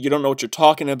crazy, you don't know what you're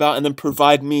talking about, and then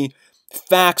provide me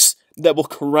facts that will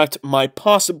correct my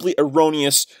possibly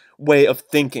erroneous way of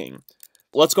thinking.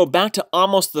 Let's go back to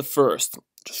Ahmose the First.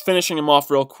 Just finishing him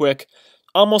off real quick.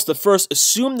 Ahmose the First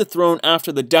assumed the throne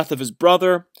after the death of his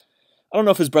brother. I don't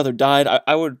know if his brother died.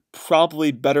 I would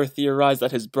probably better theorize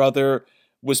that his brother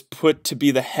was put to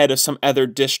be the head of some other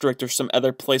district or some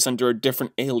other place under a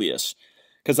different alias,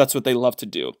 because that's what they love to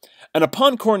do. And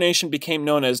upon coronation became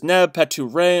known as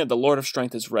Pt.5, the Lord of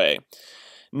Strength is Re.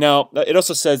 Now, it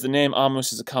also says the name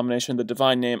Ahmose is a combination of the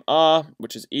divine name Ah,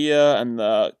 which is Ea, and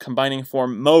the combining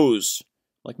form Mose,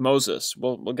 like Moses.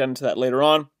 We'll get into that later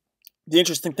on. The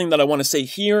interesting thing that I want to say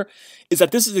here is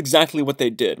that this is exactly what they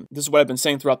did. This is what I've been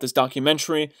saying throughout this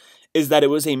documentary, is that it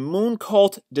was a moon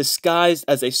cult disguised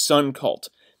as a sun cult.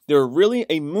 They were really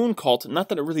a moon cult, not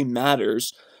that it really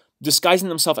matters, disguising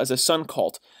themselves as a sun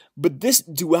cult. But this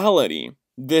duality,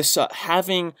 this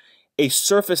having a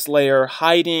surface layer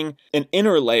hiding an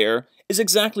inner layer, is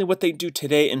exactly what they do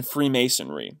today in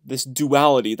Freemasonry. This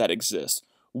duality that exists.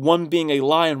 One being a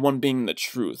lie and one being the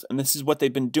truth. And this is what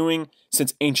they've been doing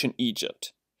since ancient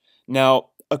Egypt.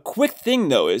 Now, a quick thing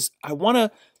though is, I want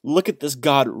to look at this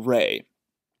god Re.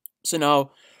 So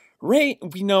now, Re,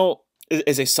 we know,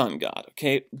 is a sun god,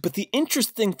 okay? But the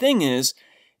interesting thing is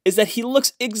that he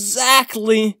looks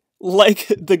exactly like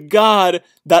the god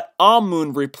that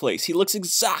Amun replaced. He looks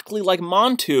exactly like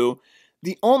Montu.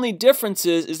 The only difference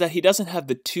is that he doesn't have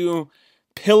the two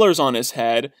pillars on his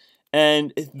head,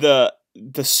 and the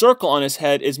circle on his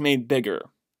head is made bigger.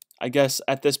 I guess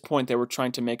at this point they were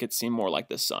trying to make it seem more like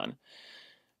the sun.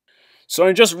 So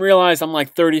I just realized I'm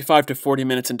like 35 to 40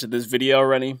 minutes into this video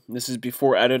already. This is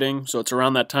before editing, so it's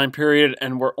around that time period,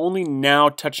 and we're only now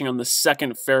touching on the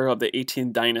second pharaoh of the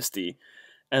 18th dynasty,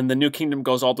 and the New Kingdom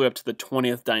goes all the way up to the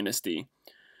 20th dynasty.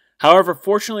 However,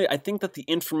 fortunately, I think that the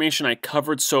information I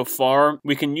covered so far,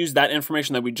 we can use that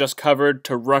information that we just covered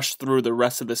to rush through the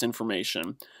rest of this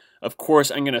information. Of course,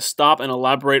 I'm going to stop and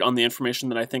elaborate on the information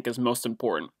that I think is most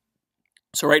important.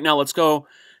 So right now, let's go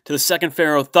to the second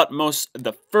pharaoh, Thutmose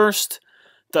the First.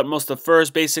 Thutmose the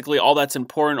First, basically all that's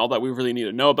important, all that we really need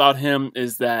to know about him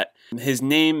is that his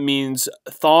name means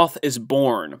Thoth is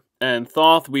born. And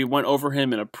Thoth, we went over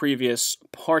him in a previous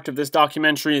part of this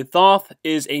documentary. Thoth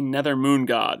is a nether moon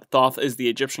god. Thoth is the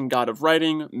Egyptian god of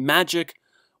writing, magic,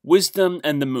 wisdom,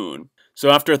 and the moon. So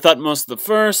after Thutmose the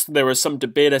First, there was some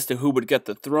debate as to who would get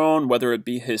the throne, whether it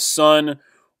be his son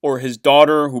or his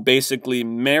daughter, who basically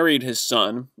married his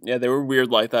son. Yeah, they were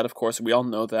weird like that, of course, we all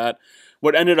know that.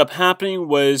 What ended up happening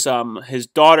was his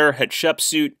daughter,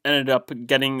 Hatshepsut, ended up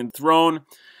getting the throne.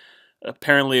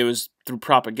 Apparently it was through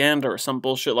propaganda or some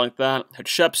bullshit like that.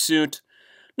 Hatshepsut,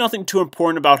 nothing too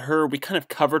important about her. We kind of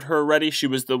covered her already. She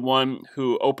was the one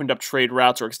who opened up trade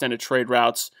routes or extended trade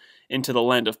routes into the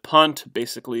land of Punt,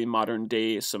 basically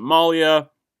modern-day Somalia.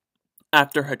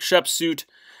 After Hatshepsut,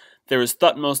 there was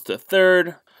Thutmose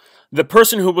III. The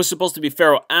person who was supposed to be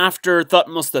pharaoh after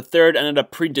Thutmose III ended up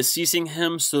predeceasing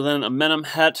him, so then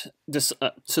Amenemhat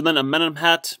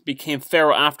became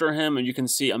pharaoh after him, and you can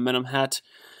see Amenemhat.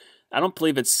 I don't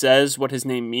believe it says what his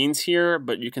name means here,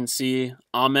 but you can see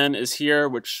Amen is here,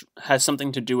 which has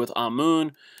something to do with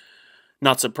Amun.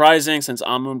 Not surprising, since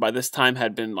Amun by this time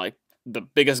had been like the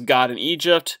biggest god in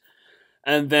Egypt.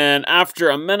 And then after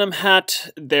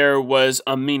Amenemhat, there was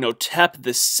Amenhotep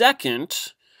II.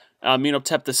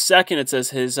 Amenhotep II, it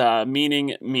says his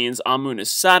meaning means Amun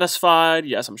is satisfied.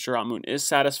 Yes, I'm sure Amun is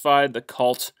satisfied. The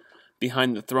cult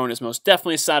behind the throne is most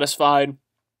definitely satisfied.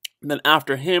 And then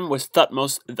after him was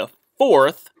Thutmose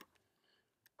IV,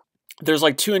 there's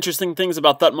like two interesting things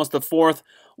about Thutmose IV.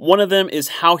 One of them is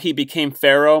how he became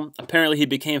pharaoh. Apparently he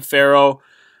became pharaoh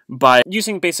by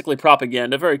using basically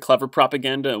propaganda, very clever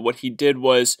propaganda. What he did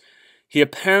was he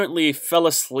apparently fell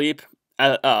asleep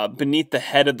beneath the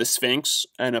head of the Sphinx,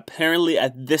 and apparently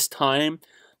at this time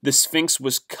the Sphinx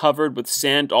was covered with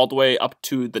sand all the way up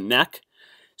to the neck.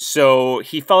 So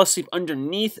he fell asleep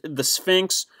underneath the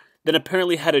Sphinx, then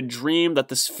apparently had a dream that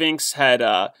the Sphinx had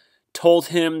told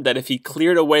him that if he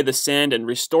cleared away the sand and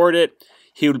restored it,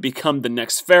 he would become the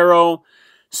next pharaoh.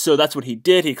 So that's what he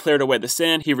did. He cleared away the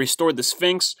sand, he restored the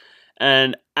Sphinx,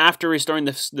 and after restoring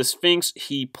the Sphinx,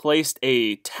 he placed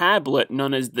a tablet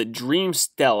known as the Dream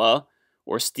Stela,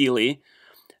 or Stele,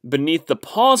 beneath the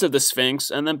paws of the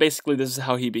Sphinx, and then basically this is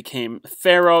how he became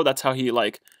pharaoh. That's how he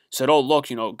said, oh look,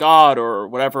 God or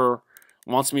whatever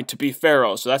wants me to be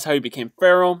pharaoh. So that's how he became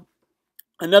pharaoh.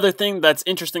 Another thing that's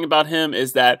interesting about him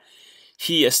is that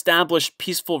he established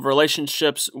peaceful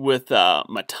relationships with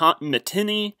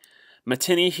Metini.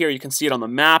 Metini, here you can see it on the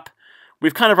map.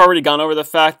 We've kind of already gone over the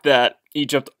fact that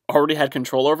Egypt already had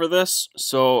control over this,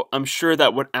 so I'm sure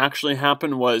that what actually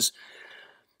happened was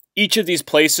each of these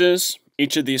places,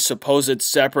 each of these supposed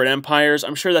separate empires,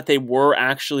 I'm sure that they were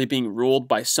actually being ruled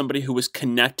by somebody who was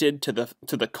connected to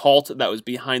the cult that was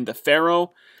behind the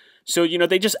pharaoh. So,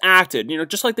 they just acted,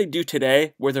 just like they do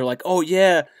today, where they're like, oh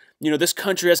yeah, this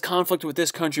country has conflict with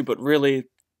this country, but really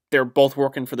they're both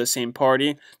working for the same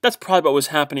party. That's probably what was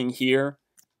happening here.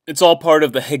 It's all part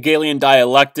of the Hegelian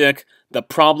dialectic, the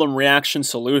problem, reaction,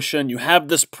 solution. You have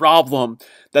this problem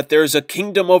that there's a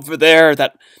kingdom over there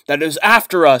that is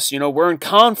after us. We're in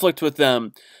conflict with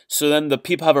them. So then the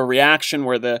people have a reaction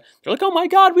where they're like, oh my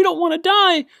God, we don't want to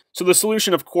die. So the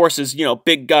solution, of course, is,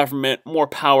 big government, more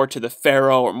power to the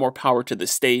pharaoh, or more power to the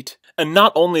state. And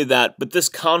not only that, but this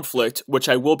conflict, which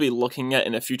I will be looking at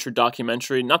in a future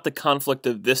documentary, not the conflict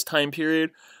of this time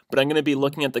period, but I'm going to be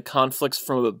looking at the conflicts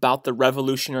from about the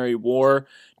Revolutionary War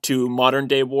to modern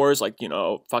day wars, like,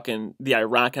 fucking the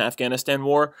Iraq and Afghanistan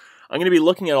war. I'm going to be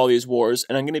looking at all these wars,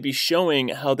 and I'm going to be showing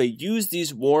how they use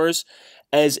these wars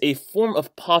as a form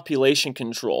of population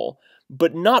control,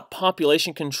 but not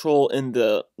population control in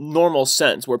the normal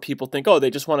sense, where people think, oh, they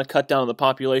just want to cut down the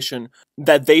population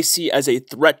that they see as a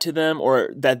threat to them or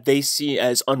that they see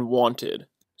as unwanted.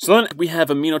 So then we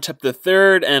have Amenhotep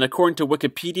III, and according to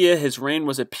Wikipedia, his reign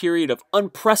was a period of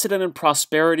unprecedented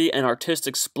prosperity and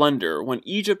artistic splendor when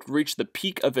Egypt reached the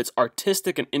peak of its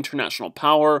artistic and international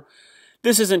power.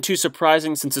 This isn't too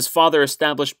surprising since his father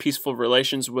established peaceful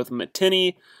relations with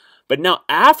Metini, but now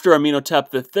after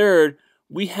Amenhotep III,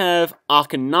 we have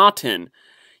Akhenaten.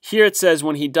 Here it says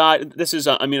when he died, this is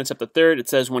Amenhotep III, it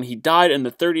says when he died in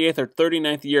the 38th or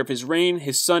 39th year of his reign,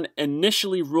 his son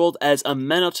initially ruled as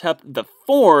Amenhotep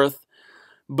IV,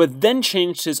 but then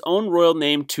changed his own royal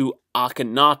name to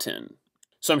Akhenaten.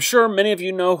 So I'm sure many of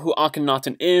you know who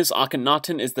Akhenaten is.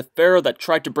 Akhenaten is the pharaoh that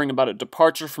tried to bring about a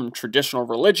departure from traditional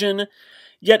religion,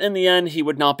 yet in the end he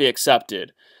would not be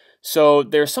accepted. So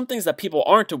there are some things that people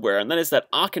aren't aware, and that is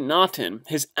that Akhenaten,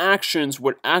 his actions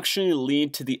would actually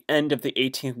lead to the end of the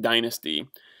 18th dynasty.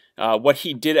 What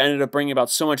he did ended up bringing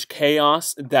about so much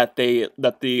chaos that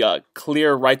the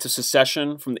clear rights of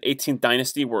secession from the 18th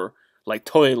dynasty were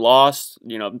totally lost.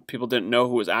 People didn't know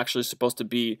who was actually supposed to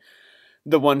be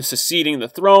the one succeeding the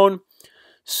throne.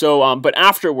 So, but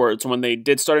afterwards, when they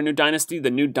did start a new dynasty, the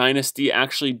new dynasty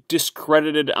actually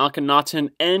discredited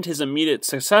Akhenaten and his immediate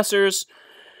successors.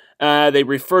 They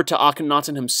referred to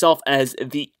Akhenaten himself as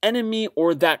the enemy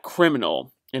or that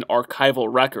criminal in archival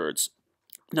records.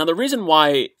 Now, the reason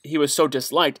why he was so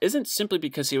disliked isn't simply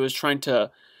because he was trying to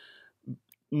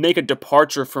make a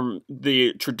departure from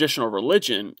the traditional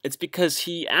religion. It's because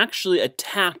he actually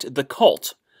attacked the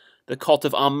cult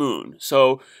of Amun.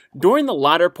 So, during the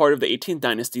latter part of the 18th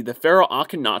dynasty, the pharaoh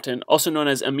Akhenaten, also known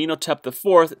as Amenhotep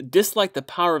IV, disliked the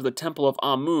power of the temple of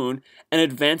Amun and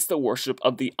advanced the worship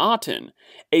of the Aten,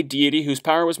 a deity whose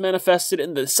power was manifested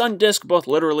in the sun disk both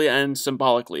literally and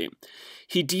symbolically.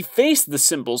 He defaced the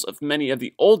symbols of many of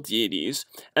the old deities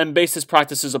and based his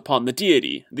practices upon the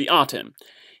deity, the Aten.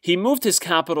 He moved his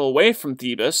capital away from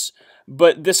Thebes,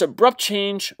 but this abrupt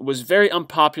change was very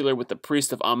unpopular with the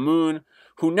priests of Amun,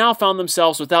 who now found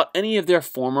themselves without any of their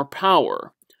former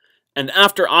power. And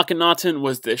after Akhenaten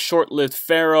was the short-lived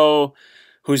pharaoh,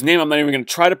 whose name I'm not even going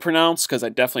to try to pronounce, because I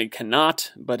definitely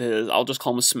cannot, but I'll just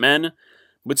call him Smen.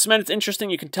 With Smen, it's interesting,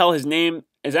 you can tell his name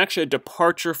is actually a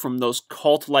departure from those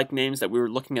cult-like names that we were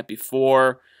looking at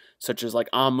before, such as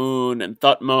Amun and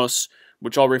Thutmose,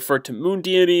 which all refer to moon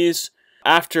deities.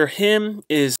 After him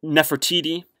is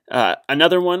Nefertiti,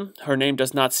 another one. Her name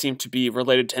does not seem to be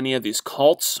related to any of these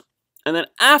cults. And then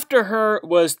after her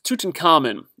was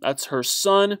Tutankhamun. That's her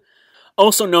son,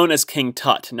 also known as King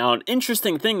Tut. Now, an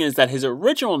interesting thing is that his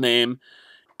original name,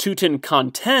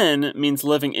 Tutankhaten, means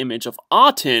living image of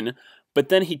Aten, but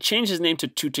then he changed his name to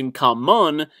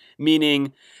Tutankhamun,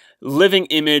 meaning living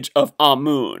image of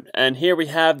Amun. And here we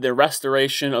have the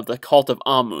restoration of the cult of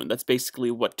Amun. That's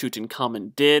basically what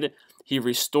Tutankhamun did. He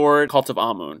restored cult of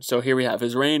Amun. So here we have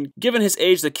his reign. Given his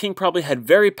age, the king probably had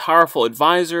very powerful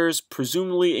advisors,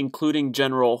 presumably including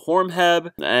General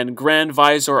Horemheb and Grand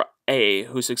Vizier A,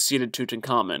 who succeeded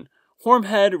Tutankhamun.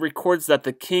 Horemheb records that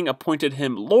the king appointed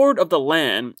him Lord of the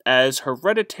Land as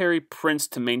hereditary prince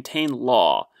to maintain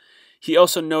law. He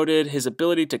also noted his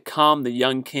ability to calm the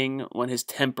young king when his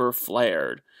temper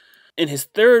flared. In his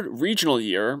third regional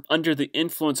year, under the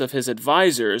influence of his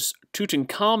advisors,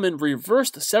 Tutankhamun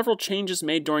reversed several changes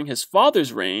made during his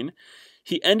father's reign.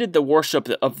 He ended the worship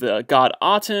of the god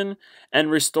Aten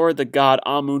and restored the god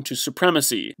Amun to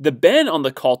supremacy. The ban on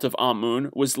the cult of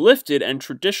Amun was lifted and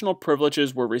traditional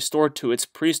privileges were restored to its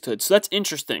priesthood. So that's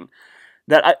interesting.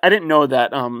 That I didn't know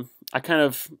that.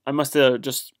 I must have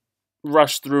just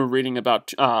rushed through reading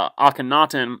about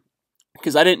Akhenaten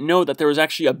because I didn't know that there was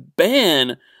actually a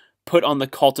ban put on the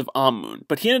cult of Amun.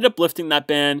 But he ended up lifting that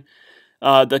ban.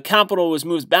 The capital was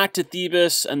moved back to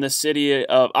Thebes, and the city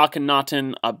of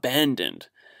Akhenaten abandoned.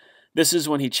 This is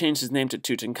when he changed his name to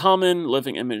Tutankhamun,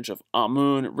 living image of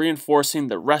Amun, reinforcing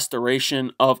the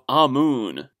restoration of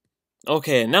Amun.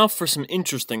 Okay, now for some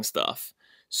interesting stuff.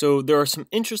 So there are some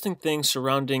interesting things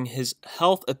surrounding his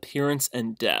health, appearance,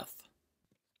 and death.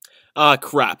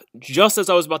 Crap. Just as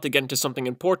I was about to get into something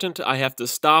important, I have to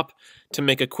stop to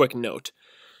make a quick note.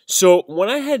 So when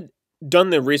I had done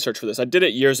the research for this, I did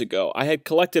it years ago. I had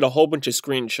collected a whole bunch of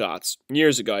screenshots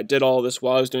years ago. I did all this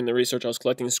while I was doing the research. I was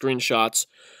collecting screenshots.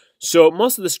 So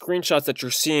most of the screenshots that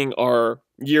you're seeing are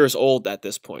years old at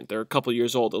this point. They're a couple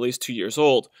years old, at least 2 years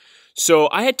old. So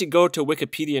I had to go to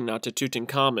Wikipedia now to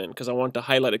Tutankhamun because I wanted to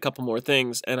highlight a couple more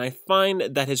things. And I find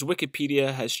that his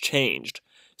Wikipedia has changed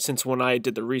since when I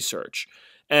did the research.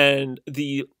 And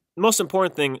the most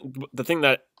important thing, the thing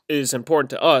that is important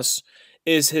to us,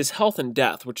 is his health and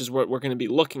death, which is what we're going to be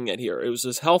looking at here. It was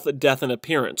his health, death, and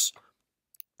appearance.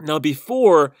 Now,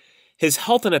 before, his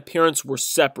health and appearance were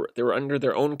separate. They were under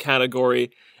their own category,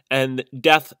 and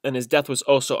his death was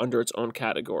also under its own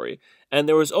category. And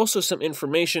there was also some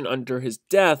information under his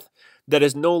death that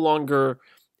is no longer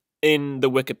in the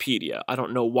Wikipedia. I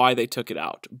don't know why they took it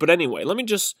out. But anyway, let me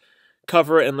just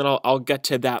cover it, and then I'll get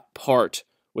to that part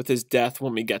with his death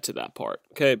when we get to that part.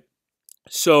 Okay,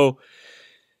 so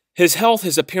his health,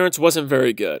 his appearance wasn't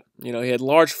very good. You know, he had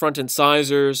large front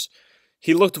incisors.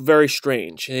 He looked very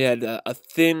strange. He had a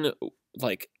thin,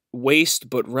 waist,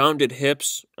 but rounded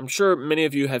hips. I'm sure many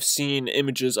of you have seen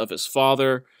images of his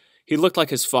father. He looked like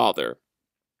his father.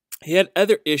 He had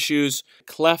other issues,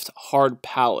 cleft hard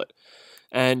palate,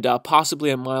 and possibly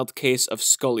a mild case of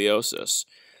scoliosis.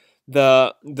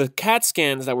 The CAT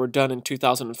scans that were done in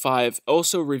 2005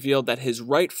 also revealed that his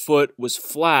right foot was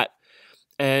flat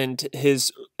and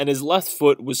his left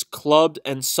foot was clubbed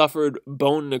and suffered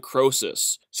bone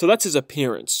necrosis. So that's his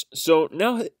appearance. So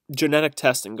now genetic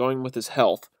testing, going with his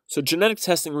health. So genetic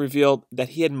testing revealed that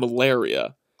he had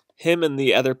malaria. Him and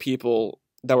the other people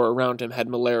that were around him had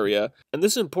malaria. And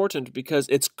this is important because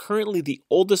it's currently the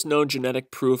oldest known genetic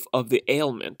proof of the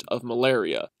ailment of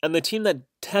malaria. And the team that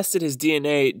tested his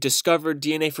DNA discovered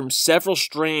DNA from several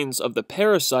strains of the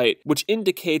parasite, which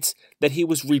indicates that he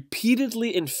was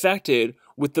repeatedly infected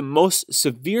with the most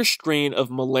severe strain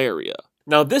of malaria.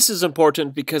 Now, this is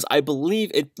important because I believe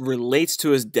it relates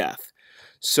to his death.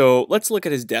 So let's look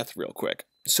at his death real quick.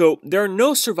 So there are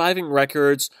no surviving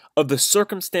records of the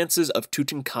circumstances of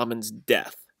Tutankhamun's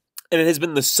death, and it has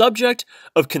been the subject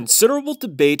of considerable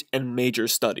debate and major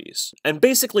studies. And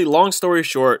basically, long story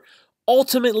short,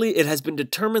 ultimately it has been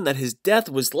determined that his death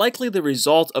was likely the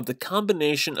result of the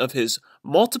combination of his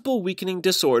multiple weakening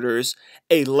disorders,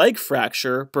 a leg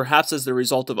fracture, perhaps as the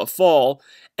result of a fall,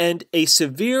 and a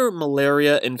severe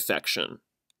malaria infection.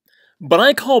 But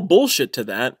I call bullshit to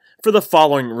that for the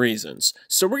following reasons.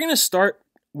 So we're going to start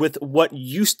with what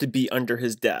used to be under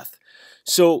his death.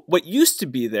 So what used to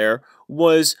be there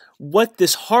was what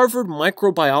this Harvard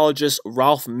microbiologist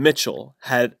Ralph Mitchell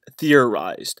had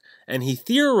theorized. And he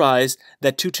theorized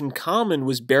that Tutankhamun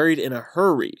was buried in a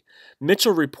hurry.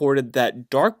 Mitchell reported that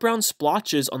dark brown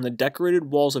splotches on the decorated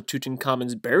walls of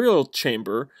Tutankhamun's burial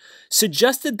chamber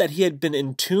suggested that he had been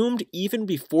entombed even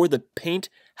before the paint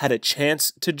had a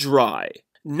chance to dry.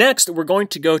 Next, we're going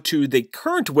to go to the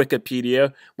current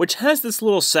Wikipedia, which has this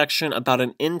little section about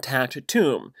an intact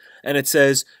tomb. And it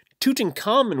says,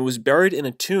 Tutankhamun was buried in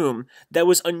a tomb that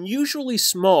was unusually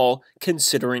small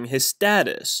considering his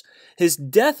status. His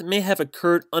death may have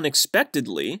occurred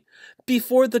unexpectedly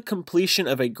before the completion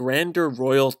of a grander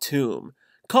royal tomb,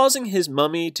 causing his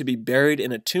mummy to be buried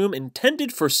in a tomb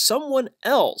intended for someone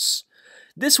else.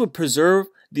 This would preserve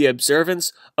the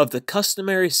observance of the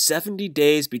customary 70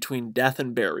 days between death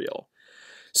and burial.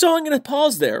 So I'm going to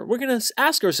pause there. We're going to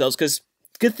ask ourselves, because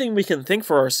good thing we can think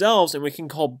for ourselves and we can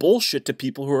call bullshit to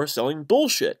people who are selling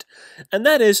bullshit. And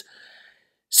that is,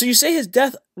 so you say his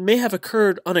death may have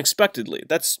occurred unexpectedly.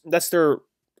 That's their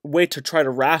way to try to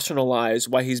rationalize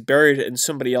why he's buried in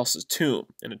somebody else's tomb,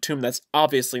 in a tomb that's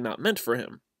obviously not meant for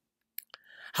him.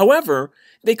 However,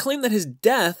 they claim that his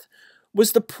death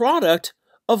was the product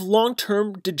of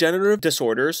long-term degenerative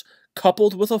disorders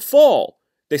coupled with a fall.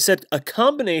 They said a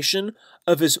combination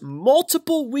of his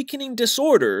multiple weakening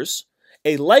disorders,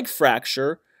 a leg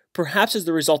fracture, perhaps as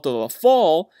the result of a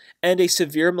fall, and a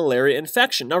severe malaria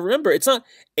infection. Now remember, it's not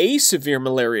a severe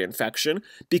malaria infection,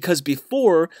 because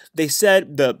before they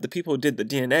said, the people who did the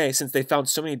DNA, since they found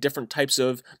so many different types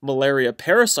of malaria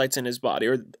parasites in his body,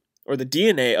 or the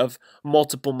DNA of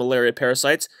multiple malaria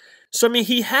parasites, so, I mean,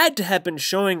 he had to have been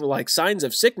showing, like, signs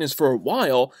of sickness for a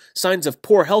while, signs of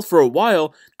poor health for a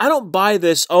while. I don't buy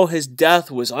this, oh, his death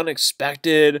was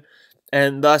unexpected,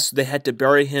 and thus they had to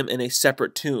bury him in a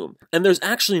separate tomb. And there's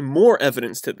actually more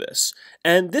evidence to this.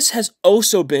 And this has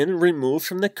also been removed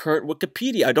from the current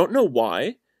Wikipedia. I don't know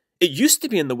why. It used to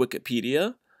be in the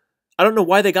Wikipedia. I don't know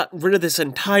why they got rid of this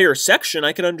entire section.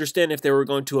 I could understand if they were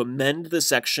going to amend the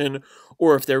section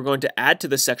or if they were going to add to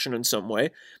the section in some way.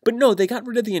 But no, they got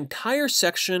rid of the entire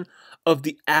section of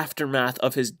the aftermath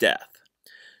of his death.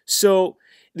 So,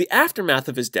 the aftermath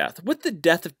of his death, with the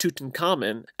death of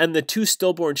Tutankhamun and the 2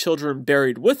 stillborn children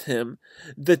buried with him,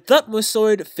 the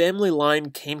Thutmoseid family line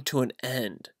came to an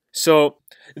end. So,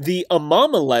 the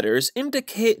Amama letters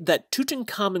indicate that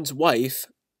Tutankhamun's wife,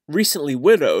 recently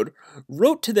widowed,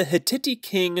 wrote to the Hittite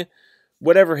king,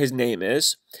 whatever his name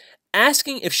is,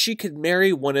 asking if she could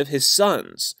marry one of his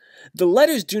sons. The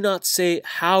letters do not say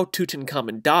how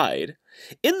Tutankhamun died.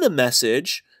 In the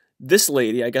message, this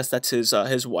lady, I guess that's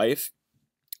his wife,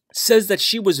 says that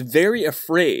she was very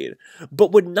afraid,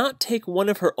 but would not take one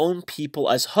of her own people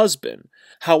as husband.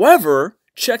 However,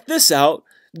 check this out,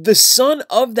 the son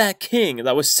of that king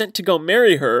that was sent to go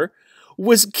marry her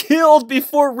was killed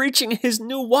before reaching his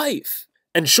new wife.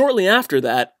 And shortly after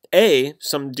that,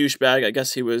 some douchebag, I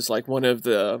guess he was one of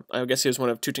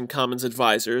Tutankhamun's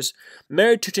advisors,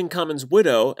 married Tutankhamun's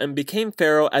widow and became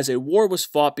pharaoh as a war was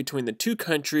fought between the 2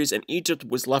 countries and Egypt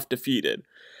was left defeated.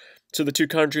 So the 2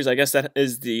 countries, I guess that's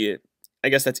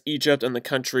Egypt and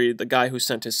the guy who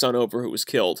sent his son over who was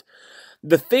killed.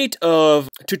 The fate of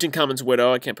Tutankhamun's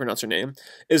widow, I can't pronounce her name,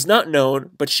 is not known,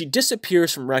 but she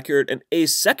disappears from record, and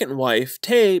A's second wife,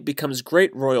 Te, becomes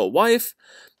great royal wife.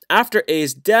 After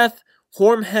A's death,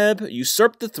 Horemheb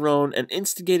usurped the throne and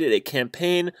instigated a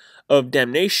campaign of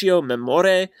damnatio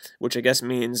memoriae, which I guess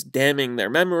means damning their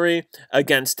memory,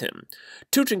 against him.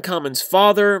 Tutankhamun's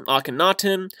father,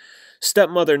 Akhenaten,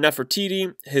 stepmother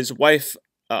Nefertiti, his wife,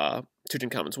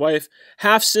 Tutankhamun's wife,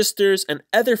 half-sisters, and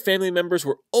other family members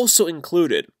were also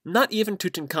included. Not even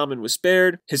Tutankhamun was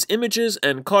spared. His images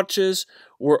and koches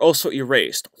were also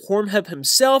erased. Horemheb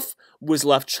himself was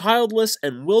left childless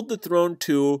and willed the throne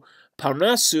to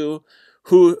Parnasu,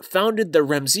 who founded the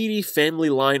Ramsidi family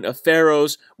line of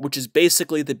pharaohs, which is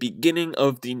basically the beginning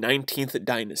of the 19th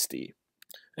dynasty.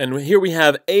 And here we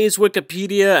have A's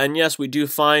Wikipedia, and yes, we do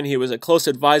find he was a close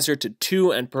advisor to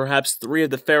 2 and perhaps 3 of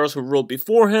the pharaohs who ruled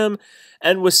before him,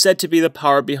 and was said to be the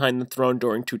power behind the throne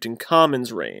during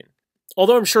Tutankhamun's reign.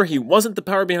 Although I'm sure he wasn't the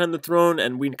power behind the throne,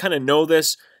 and we kind of know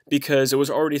this because it was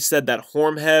already said that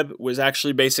Horemheb was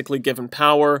actually basically given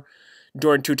power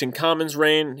during Tutankhamun's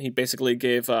reign. He basically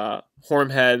gave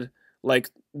Horemheb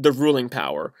the ruling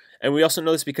power. And we also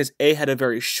know this because A had a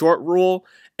very short rule,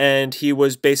 and he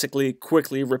was basically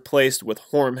quickly replaced with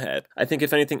Horemheb. I think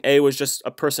if anything, A was just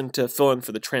a person to fill in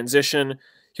for the transition.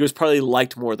 He was probably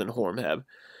liked more than Horemheb.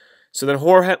 So then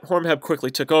Horemheb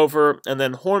quickly took over, and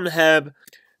then Horemheb,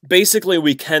 basically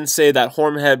we can say that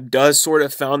Horemheb does sort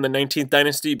of found the 19th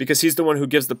dynasty because he's the one who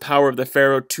gives the power of the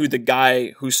pharaoh to the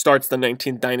guy who starts the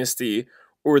 19th dynasty,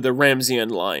 or the Ramseyan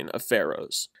line of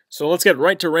pharaohs. So let's get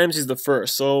right to Ramses I.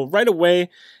 So right away,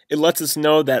 it lets us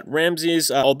know that Ramses,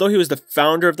 although he was the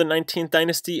founder of the 19th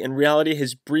dynasty, in reality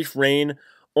his brief reign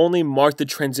only marked the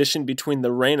transition between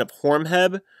the reign of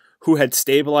Horemheb, who had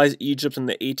stabilized Egypt in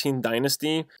the 18th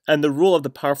dynasty, and the rule of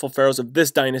the powerful pharaohs of this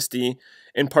dynasty,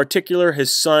 in particular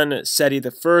his son Seti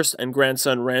I and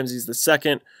grandson Ramses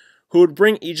II, who would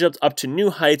bring Egypt up to new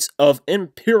heights of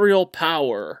imperial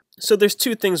power. So there's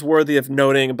two things worthy of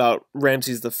noting about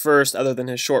Ramses I, other than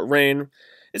his short reign,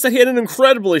 is that he had an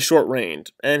incredibly short reign,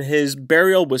 and his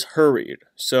burial was hurried.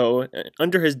 So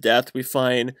under his death, we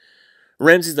find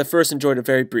Ramses I enjoyed a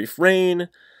very brief reign,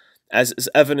 as is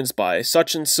evidenced by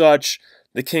such and such.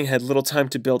 The king had little time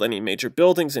to build any major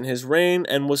buildings in his reign,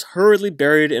 and was hurriedly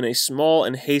buried in a small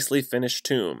and hastily finished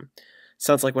tomb.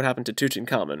 Sounds like what happened to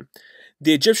Tutankhamun.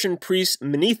 The Egyptian priest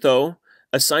Manetho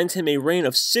assigned him a reign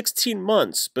of 16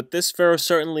 months, but this pharaoh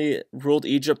certainly ruled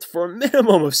Egypt for a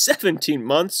minimum of 17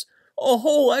 months, a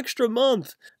whole extra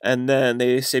month. And then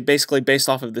they say basically based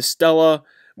off of the stela,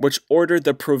 which ordered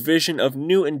the provision of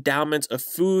new endowments of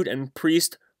food and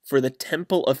priest for the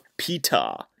temple of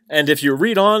Pt.5. And if you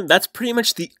read on, that's pretty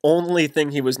much the only thing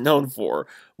he was known for,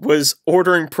 was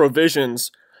ordering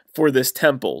provisions for this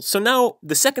temple. So now,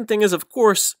 the second thing is, of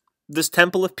course, this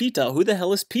temple of Pt.5. Who the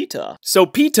hell is Pt.5? So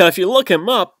Pt.5, if you look him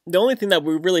up, the only thing that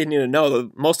we really need to know,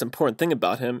 the most important thing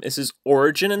about him, is his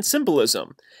origin and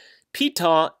symbolism.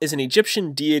 Pt.5 is an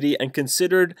Egyptian deity and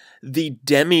considered the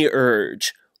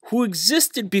demiurge, who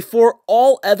existed before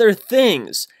all other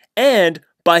things, and,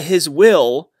 by his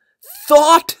will,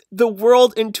 thought the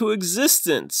world into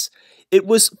existence. It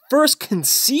was first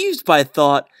conceived by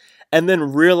thought, and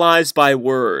then realized by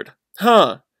word.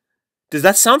 Huh. Does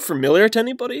that sound familiar to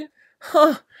anybody?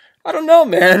 Huh. I don't know,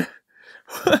 man.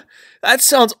 That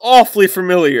sounds awfully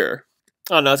familiar.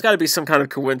 Oh no, it's got to be some kind of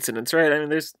coincidence, right? I mean,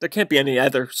 there can't be any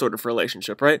other sort of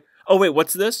relationship, right? Oh wait,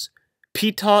 what's this?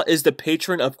 Pt.5 is the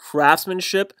patron of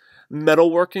craftsmanship,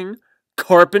 metalworking,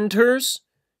 carpenters,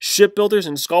 shipbuilders,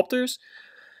 and sculptors?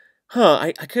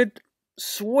 Huh, I could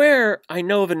swear I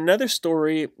know of another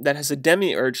story that has a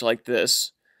demiurge like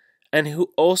this, and who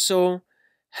also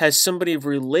has somebody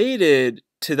related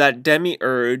to that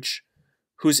demiurge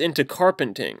who's into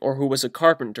carpenting, or who was a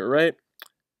carpenter, right?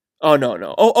 Oh,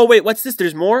 no. Oh, wait, what's this?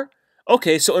 There's more?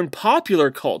 Okay, so in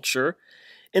popular culture,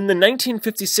 in the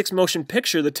 1956 motion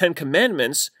picture, The Ten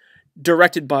Commandments,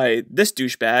 directed by this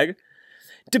douchebag,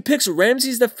 depicts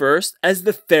Ramses I as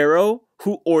the pharaoh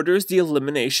who orders the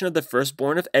elimination of the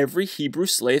firstborn of every Hebrew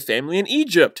slave family in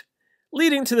Egypt,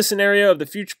 leading to the scenario of the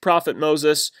future prophet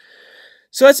Moses.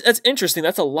 So that's interesting.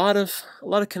 That's a lot of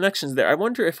connections there. I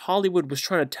wonder if Hollywood was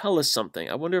trying to tell us something.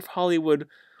 I wonder if Hollywood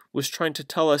was trying to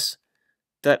tell us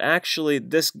that actually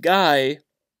this guy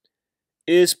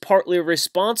is partly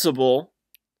responsible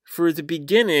for the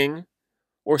beginning,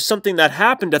 or something that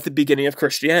happened at the beginning of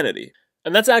Christianity.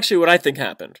 And that's actually what I think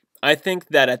happened. I think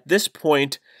that at this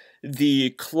point,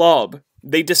 the club,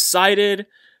 they decided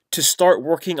to start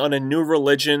working on a new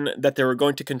religion that they were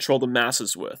going to control the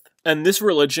masses with. And this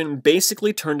religion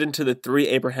basically turned into the three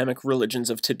Abrahamic religions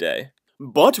of today.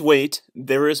 But wait,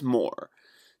 there is more.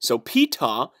 So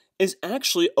Pt.5 is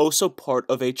actually also part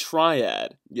of a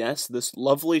triad. Yes, this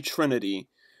lovely trinity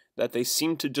that they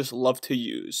seem to just love to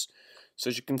use. So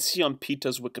as you can see on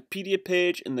Pt.5's Wikipedia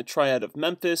page, in the triad of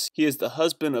Memphis, he is the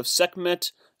husband of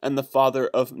Sekhmet and the father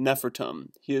of Nefertum.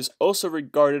 He is also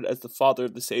regarded as the father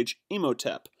of the sage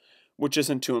Imhotep, which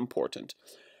isn't too important.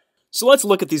 So let's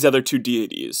look at these other two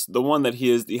deities, the one that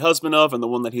he is the husband of and the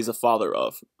one that he's a father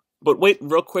of. But wait,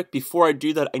 real quick, before I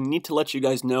do that, I need to let you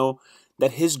guys know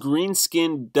that his green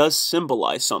skin does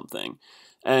symbolize something.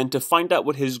 And to find out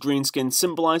what his green skin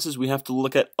symbolizes, we have to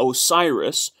look at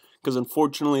Osiris, because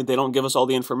unfortunately they don't give us all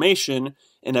the information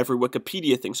in every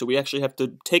Wikipedia thing, so we actually have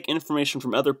to take information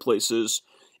from other places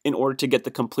in order to get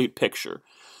the complete picture.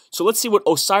 So let's see what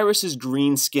Osiris's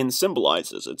green skin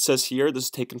symbolizes. It says here, this is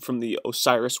taken from the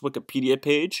Osiris Wikipedia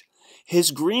page,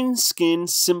 his green skin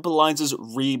symbolizes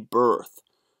rebirth.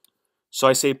 So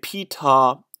I say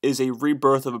Pt.5 is a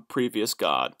rebirth of a previous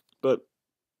god, but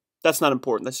that's not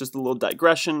important. That's just a little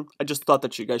digression. I just thought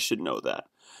that you guys should know that.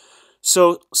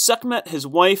 So Sekhmet, his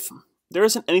wife, there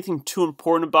isn't anything too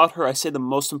important about her. I say the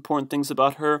most important things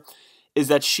about her is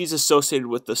that she's associated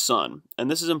with the sun. And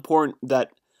this is important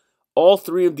that all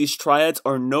three of these triads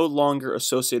are no longer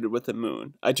associated with the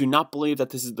moon. I do not believe that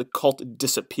this is the cult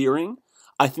disappearing.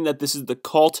 I think that this is the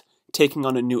cult taking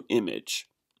on a new image.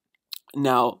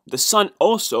 Now, the sun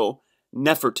also,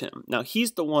 Nefertum. Now,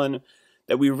 he's the one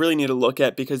that we really need to look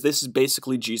at because this is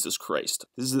basically Jesus Christ.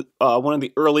 This is one of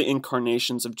the early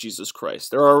incarnations of Jesus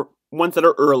Christ. There are ones that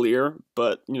are earlier,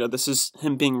 but this is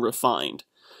him being refined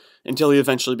until he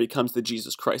eventually becomes the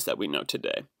Jesus Christ that we know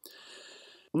today.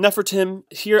 Nefertum,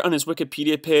 here on his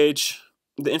Wikipedia page,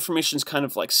 the information is kind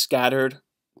of like scattered.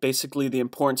 Basically, the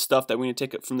important stuff that we need to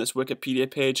take from this Wikipedia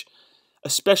page,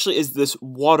 especially is this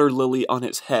water lily on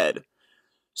his head.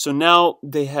 So now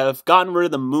they have gotten rid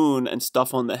of the moon and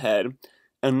stuff on the head,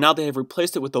 and now they have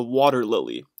replaced it with a water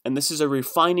lily. And this is a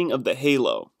refining of the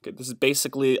halo. Okay, this is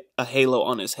basically a halo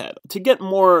on his head. To get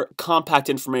more compact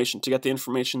information, to get the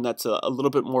information that's a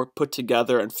little bit more put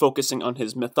together and focusing on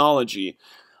his mythology,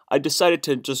 I decided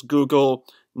to just Google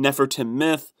Nefertim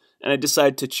myth, and I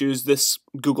decided to choose this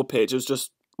Google page. It was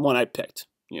just one I picked.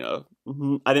 You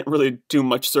know, I didn't really do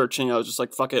much searching. I was just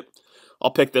like, fuck it,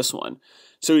 I'll pick this one.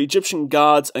 So Egyptian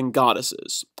gods and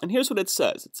goddesses. And here's what it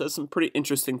says. It says some pretty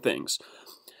interesting things.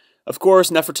 Of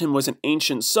course, Nefertim was an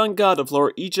ancient sun god of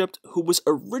Lower Egypt who was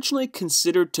originally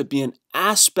considered to be an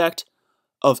aspect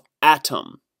of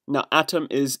Atum. Now,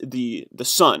 Atum is the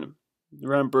sun.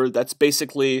 Remember, that's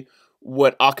basically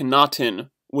what Akhenaten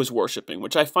was worshipping,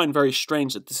 which I find very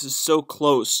strange that this is so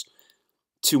close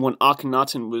to when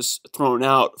Akhenaten was thrown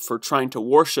out for trying to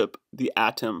worship the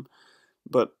Atum.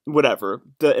 But whatever.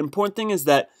 The important thing is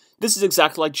that this is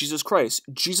exactly like Jesus Christ.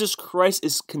 Jesus Christ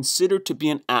is considered to be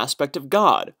an aspect of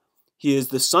God. He is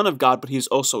the Son of God, but he is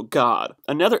also God.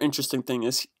 Another interesting thing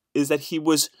is that he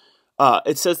was.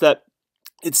 It says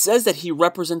that he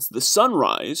represents the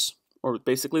sunrise, or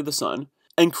basically the sun,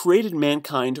 and created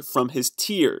mankind from his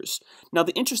tears. Now,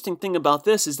 the interesting thing about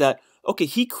this is that, okay,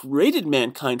 he created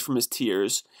mankind from his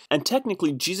tears, and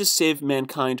technically Jesus saved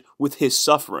mankind with his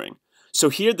suffering. So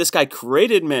here, this guy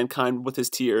created mankind with his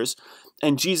tears,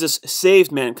 and Jesus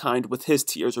saved mankind with his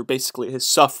tears, or basically his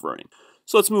suffering.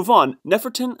 So let's move on.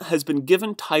 Nefertim has been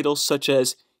given titles such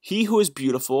as He Who Is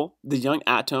Beautiful, the Young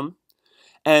Atom,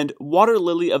 and Water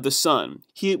Lily of the Sun.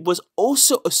 He was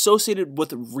also associated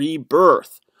with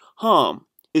rebirth.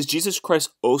 Is Jesus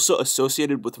Christ also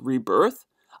associated with rebirth?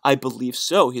 I believe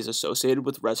so. He's associated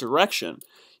with resurrection.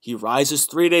 He rises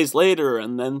 3 days later,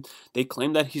 and then they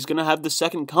claim that he's going to have the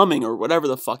second coming, or whatever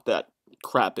the fuck that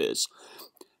crap is.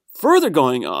 Further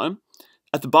going on,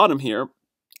 at the bottom here,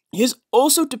 he is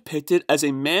also depicted as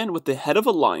a man with the head of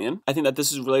a lion. I think that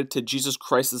this is related to Jesus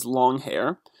Christ's long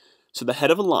hair. So the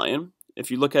head of a lion,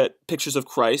 if you look at pictures of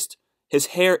Christ, his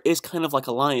hair is kind of like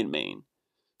a lion mane.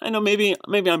 I know maybe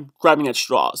I'm grabbing at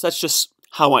straws. That's just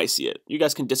how I see it. You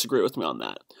guys can disagree with me on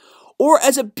that. Or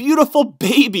as a beautiful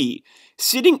baby,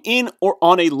 sitting in or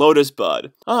on a lotus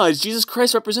bud. Is Jesus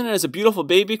Christ represented as a beautiful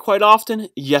baby quite often?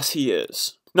 Yes, he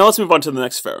is. Now let's move on to the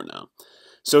next pharaoh now.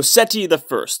 So Seti the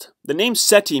First. The name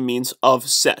Seti means of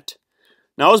Set.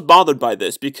 Now I was bothered by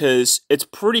this because it's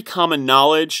pretty common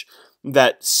knowledge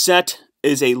that Set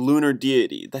is a lunar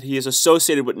deity, that he is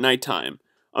associated with nighttime.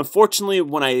 Unfortunately,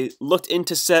 when I looked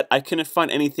into Set, I couldn't find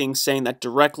anything saying that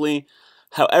directly.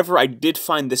 However, I did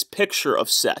find this picture of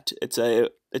Set. It's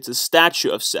a statue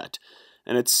of Set,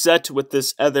 and it's Set with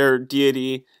this other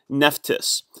deity,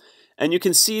 Nephthys. And you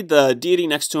can see the deity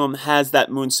next to him has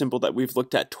that moon symbol that we've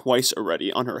looked at twice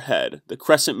already on her head, the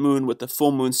crescent moon with the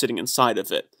full moon sitting inside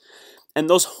of it. And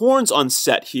those horns on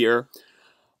Set here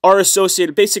are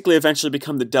associated, basically eventually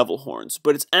become the devil horns,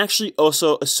 but it's actually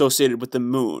also associated with the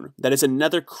moon. That is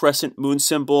another crescent moon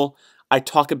symbol. I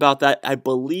talk about that, I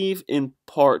believe, in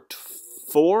part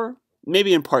 4,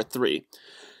 maybe in part 3.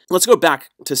 Let's go back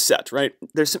to Set, right?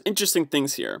 There's some interesting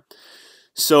things here.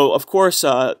 So, of course,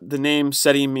 the name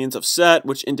Seti means of Set,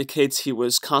 which indicates he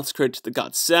was consecrated to the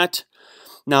god Set.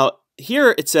 Now,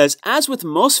 here it says, as with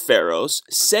most pharaohs,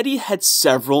 Seti had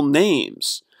several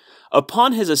names.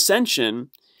 Upon his ascension,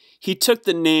 he took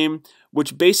the name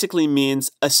which basically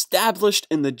means established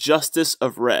in the justice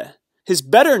of Re. His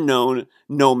better known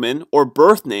nomen, or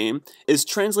birth name, is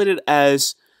translated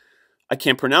as, I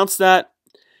can't pronounce that,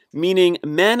 meaning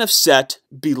man of Set,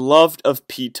 beloved of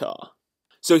Pt.5.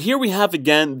 So here we have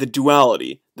again the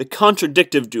duality, the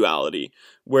contradictive duality,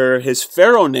 where his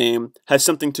pharaoh name has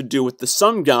something to do with the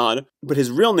sun god, but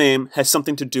his real name has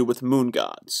something to do with moon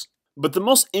gods. But the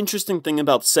most interesting thing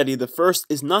about Seti I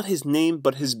is not his name,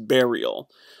 but his burial.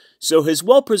 So his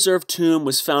well-preserved tomb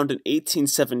was found in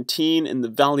 1817 in the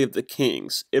Valley of the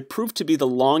Kings. It proved to be the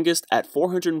longest at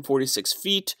 446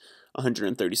 feet,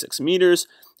 136 meters,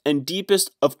 and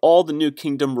deepest of all the New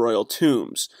Kingdom royal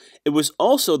tombs. It was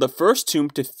also the first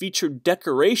tomb to feature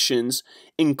decorations,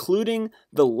 including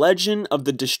the legend of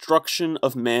the destruction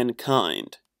of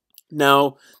mankind.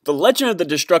 Now, the legend of the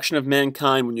destruction of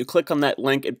mankind, when you click on that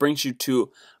link, it brings you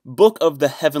to Book of the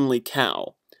Heavenly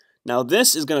Cow. Now,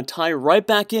 this is going to tie right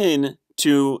back in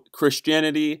to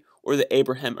Christianity or the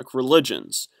Abrahamic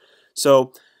religions.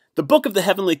 So, the Book of the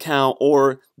Heavenly Cow,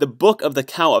 or the Book of the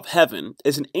Cow of Heaven,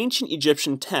 is an ancient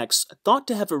Egyptian text thought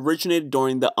to have originated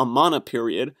during the Amarna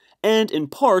period, and in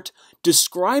part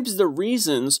describes the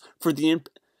reasons for the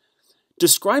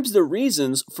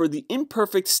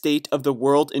imperfect state of the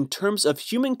world in terms of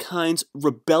humankind's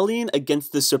rebellion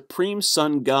against the supreme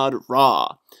sun god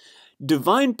Ra.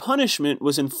 divine punishment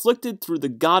was inflicted through the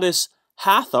goddess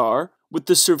Hathor, with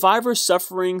the survivor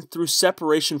suffering through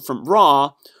separation from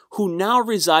Ra, who now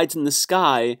resides in the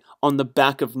sky on the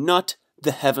back of Nut,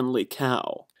 the heavenly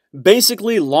cow.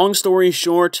 Basically, long story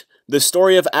short, the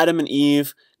story of Adam and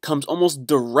Eve comes almost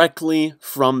directly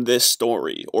from this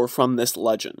story, or from this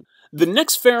legend. The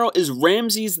next pharaoh is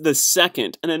Ramses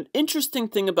II, and an interesting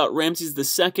thing about Ramses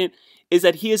II is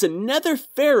that he is another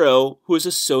pharaoh who is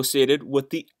associated with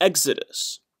the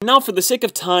Exodus. Now, for the sake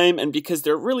of time, and because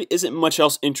there really isn't much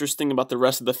else interesting about the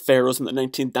rest of the pharaohs in the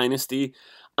 19th dynasty,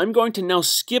 I'm going to now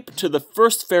skip to the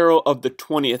first pharaoh of the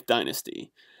 20th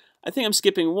dynasty. I think I'm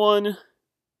skipping 1,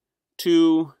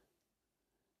 2,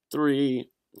 3,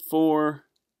 4,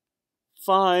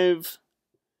 5.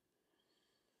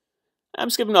 I'm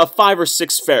skipping about 5 or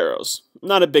 6 pharaohs.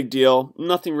 Not a big deal.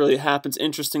 Nothing really happens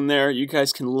interesting there. You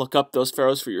guys can look up those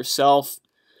pharaohs for yourself.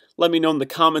 Let me know in the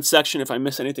comment section if I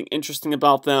miss anything interesting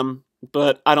about them,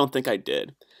 but I don't think I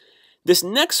did. This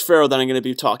next pharaoh that I'm going to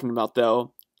be talking about,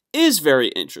 though, is very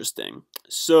interesting.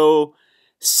 So,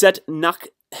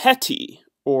 Setnakheti,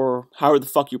 or however the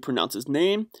fuck you pronounce his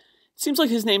name, seems like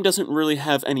his name doesn't really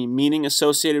have any meaning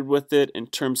associated with it in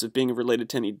terms of being related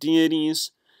to any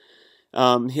deities.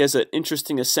 He has an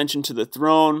interesting ascension to the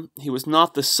throne. He was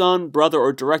not the son, brother,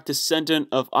 or direct descendant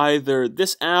of either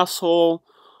this asshole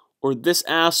or this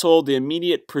asshole, the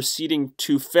immediate preceding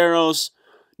 2 pharaohs,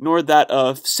 nor that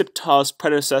of Siptah's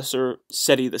predecessor,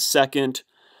 Seti II,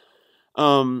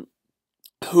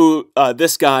 who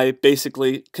this guy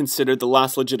basically considered the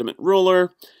last legitimate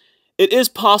ruler. It is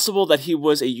possible that he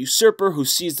was a usurper who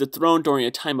seized the throne during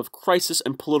a time of crisis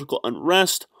and political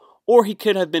unrest, or he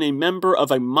could have been a member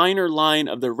of a minor line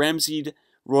of the Ramessid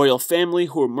royal family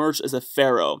who emerged as a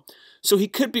pharaoh. So he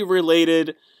could be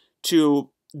related to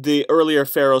the earlier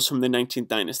pharaohs from the 19th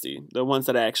dynasty, the ones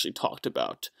that I actually talked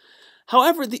about.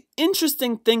 However, the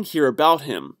interesting thing here about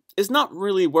him is not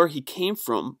really where he came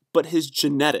from, but his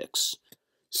genetics.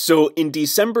 So in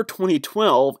December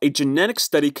 2012, a genetic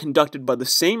study conducted by the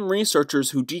same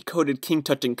researchers who decoded King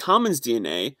Tutankhamun's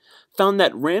DNA found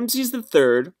that Ramses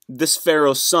III, this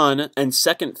pharaoh's son and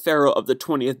second pharaoh of the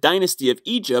 20th dynasty of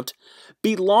Egypt,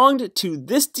 belonged to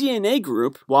this DNA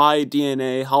group,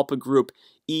 Y-DNA haplogroup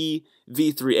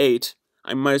EV38.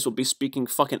 I might as well be speaking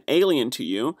fucking alien to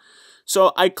you.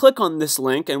 So I click on this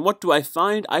link, and what do I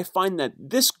find? I find that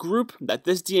this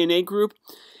DNA group,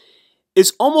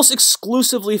 is almost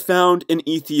exclusively found in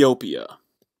Ethiopia,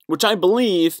 which I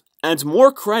believe adds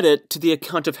more credit to the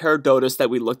account of Herodotus that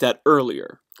we looked at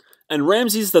earlier. And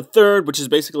Ramses III, which is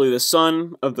basically the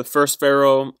son of the first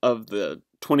pharaoh of the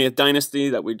 20th dynasty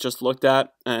that we just looked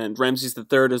at, and Ramses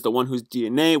III is the one whose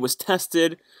DNA was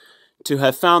tested to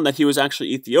have found that he was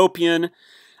actually Ethiopian.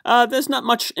 There's not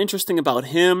much interesting about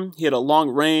him. He had a long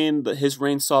reign, but his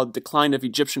reign saw the decline of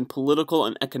Egyptian political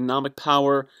and economic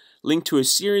power, linked to a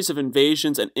series of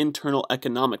invasions and internal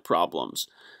economic problems.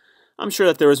 I'm sure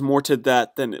that there is more to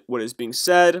that than what is being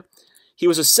said. He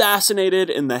was assassinated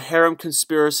in the harem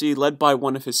conspiracy led by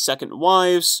one of his second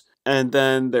wives, and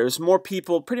then there's more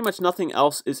people. Pretty much nothing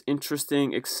else is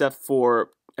interesting except for,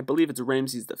 I believe it's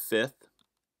Ramses V.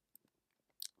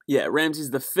 Yeah, Ramses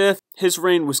V. His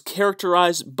reign was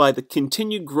characterized by the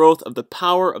continued growth of the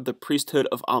power of the priesthood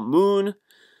of Amun.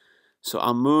 So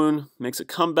Amun makes a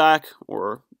comeback,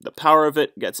 or the power of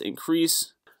it gets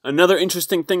increased. Another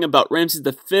interesting thing about Ramses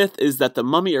V is that the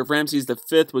mummy of Ramses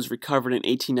V was recovered in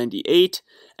 1898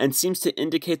 and seems to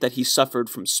indicate that he suffered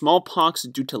from smallpox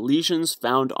due to lesions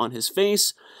found on his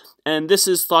face, and this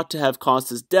is thought to have caused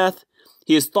his death.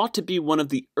 He is thought to be one of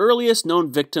the earliest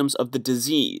known victims of the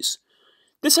disease.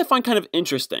 This I find kind of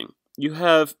interesting. You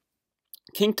have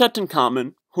King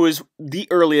Tutankhamun, who is the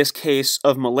earliest case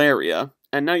of malaria,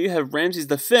 and now you have Ramses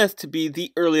V to be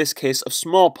the earliest case of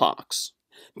smallpox.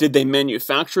 Did they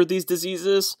manufacture these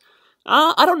diseases?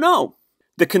 I don't know.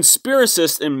 The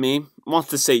conspiracist in me wants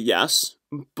to say yes,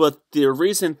 but the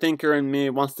reasoned thinker in me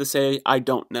wants to say I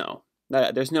don't know.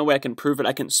 There's no way I can prove it.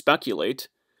 I can speculate,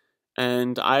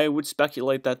 and I would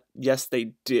speculate that yes,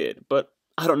 they did, but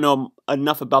I don't know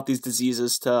enough about these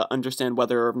diseases to understand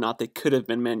whether or not they could have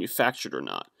been manufactured or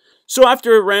not. So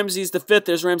after Ramses V,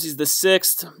 there's Ramses VI.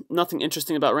 Nothing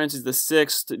interesting about Ramses VI.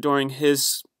 During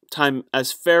his time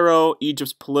as pharaoh,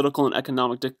 Egypt's political and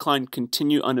economic decline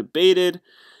continued unabated,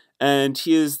 and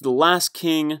he is the last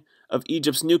king of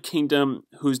Egypt's new kingdom,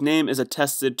 whose name is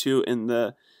attested to in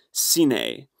the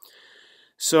Sinai.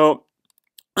 So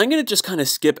I'm going to just kind of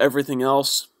skip everything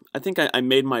else. I think I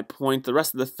made my point. The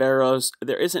rest of the pharaohs,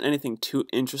 there isn't anything too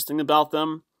interesting about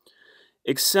them,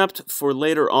 except for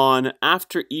later on,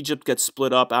 after Egypt gets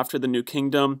split up, after the New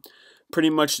Kingdom, Pretty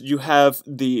much you have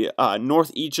the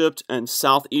North Egypt and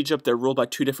South Egypt. They're ruled by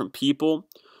two different people.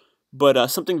 But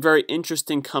something very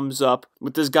interesting comes up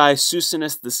with this guy,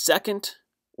 Susinus II,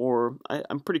 or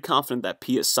I'm pretty confident that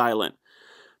P is silent.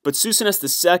 But Susinus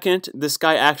II, this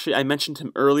guy actually, I mentioned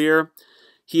him earlier.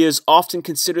 He is often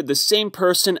considered the same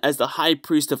person as the high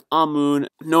priest of Amun,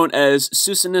 known as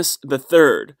Susinus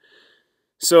III.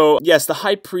 So, yes, the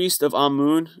high priest of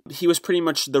Amun, he was pretty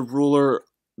much the ruler,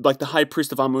 like the high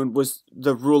priest of Amun was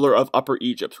the ruler of Upper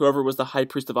Egypt. Whoever was the high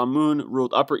priest of Amun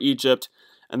ruled Upper Egypt,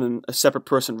 and then a separate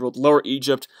person ruled Lower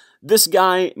Egypt. This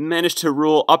guy managed to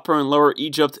rule Upper and Lower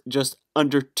Egypt just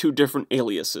under two different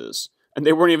aliases. And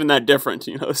they weren't even that different,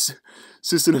 you know,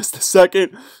 Susinus II,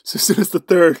 Susinus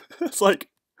III. It's like,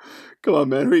 come on,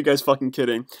 man, who are you guys fucking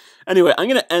kidding? Anyway, I'm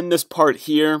going to end this part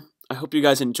here. I hope you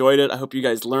guys enjoyed it. I hope you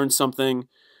guys learned something.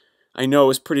 I know it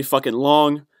was pretty fucking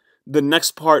long. The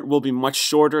next part will be much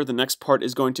shorter. The next part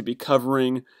is going to be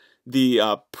covering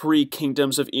the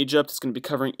pre-kingdoms of Egypt. It's going to be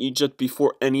covering Egypt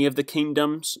before any of the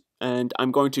kingdoms. And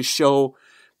I'm going to show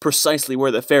precisely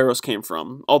where the pharaohs came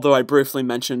from. Although I briefly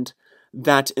mentioned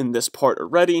that in this part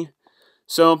already.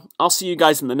 So I'll see you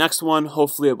guys in the next one.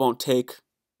 Hopefully it won't take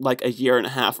like a year and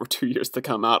a half or 2 years to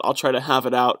come out. I'll try to have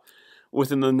it out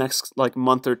within the next like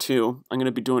month or two. I'm going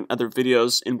to be doing other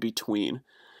videos in between.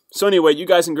 So anyway, you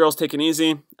guys and girls take it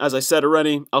easy. As I said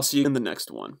already, I'll see you in the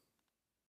next one.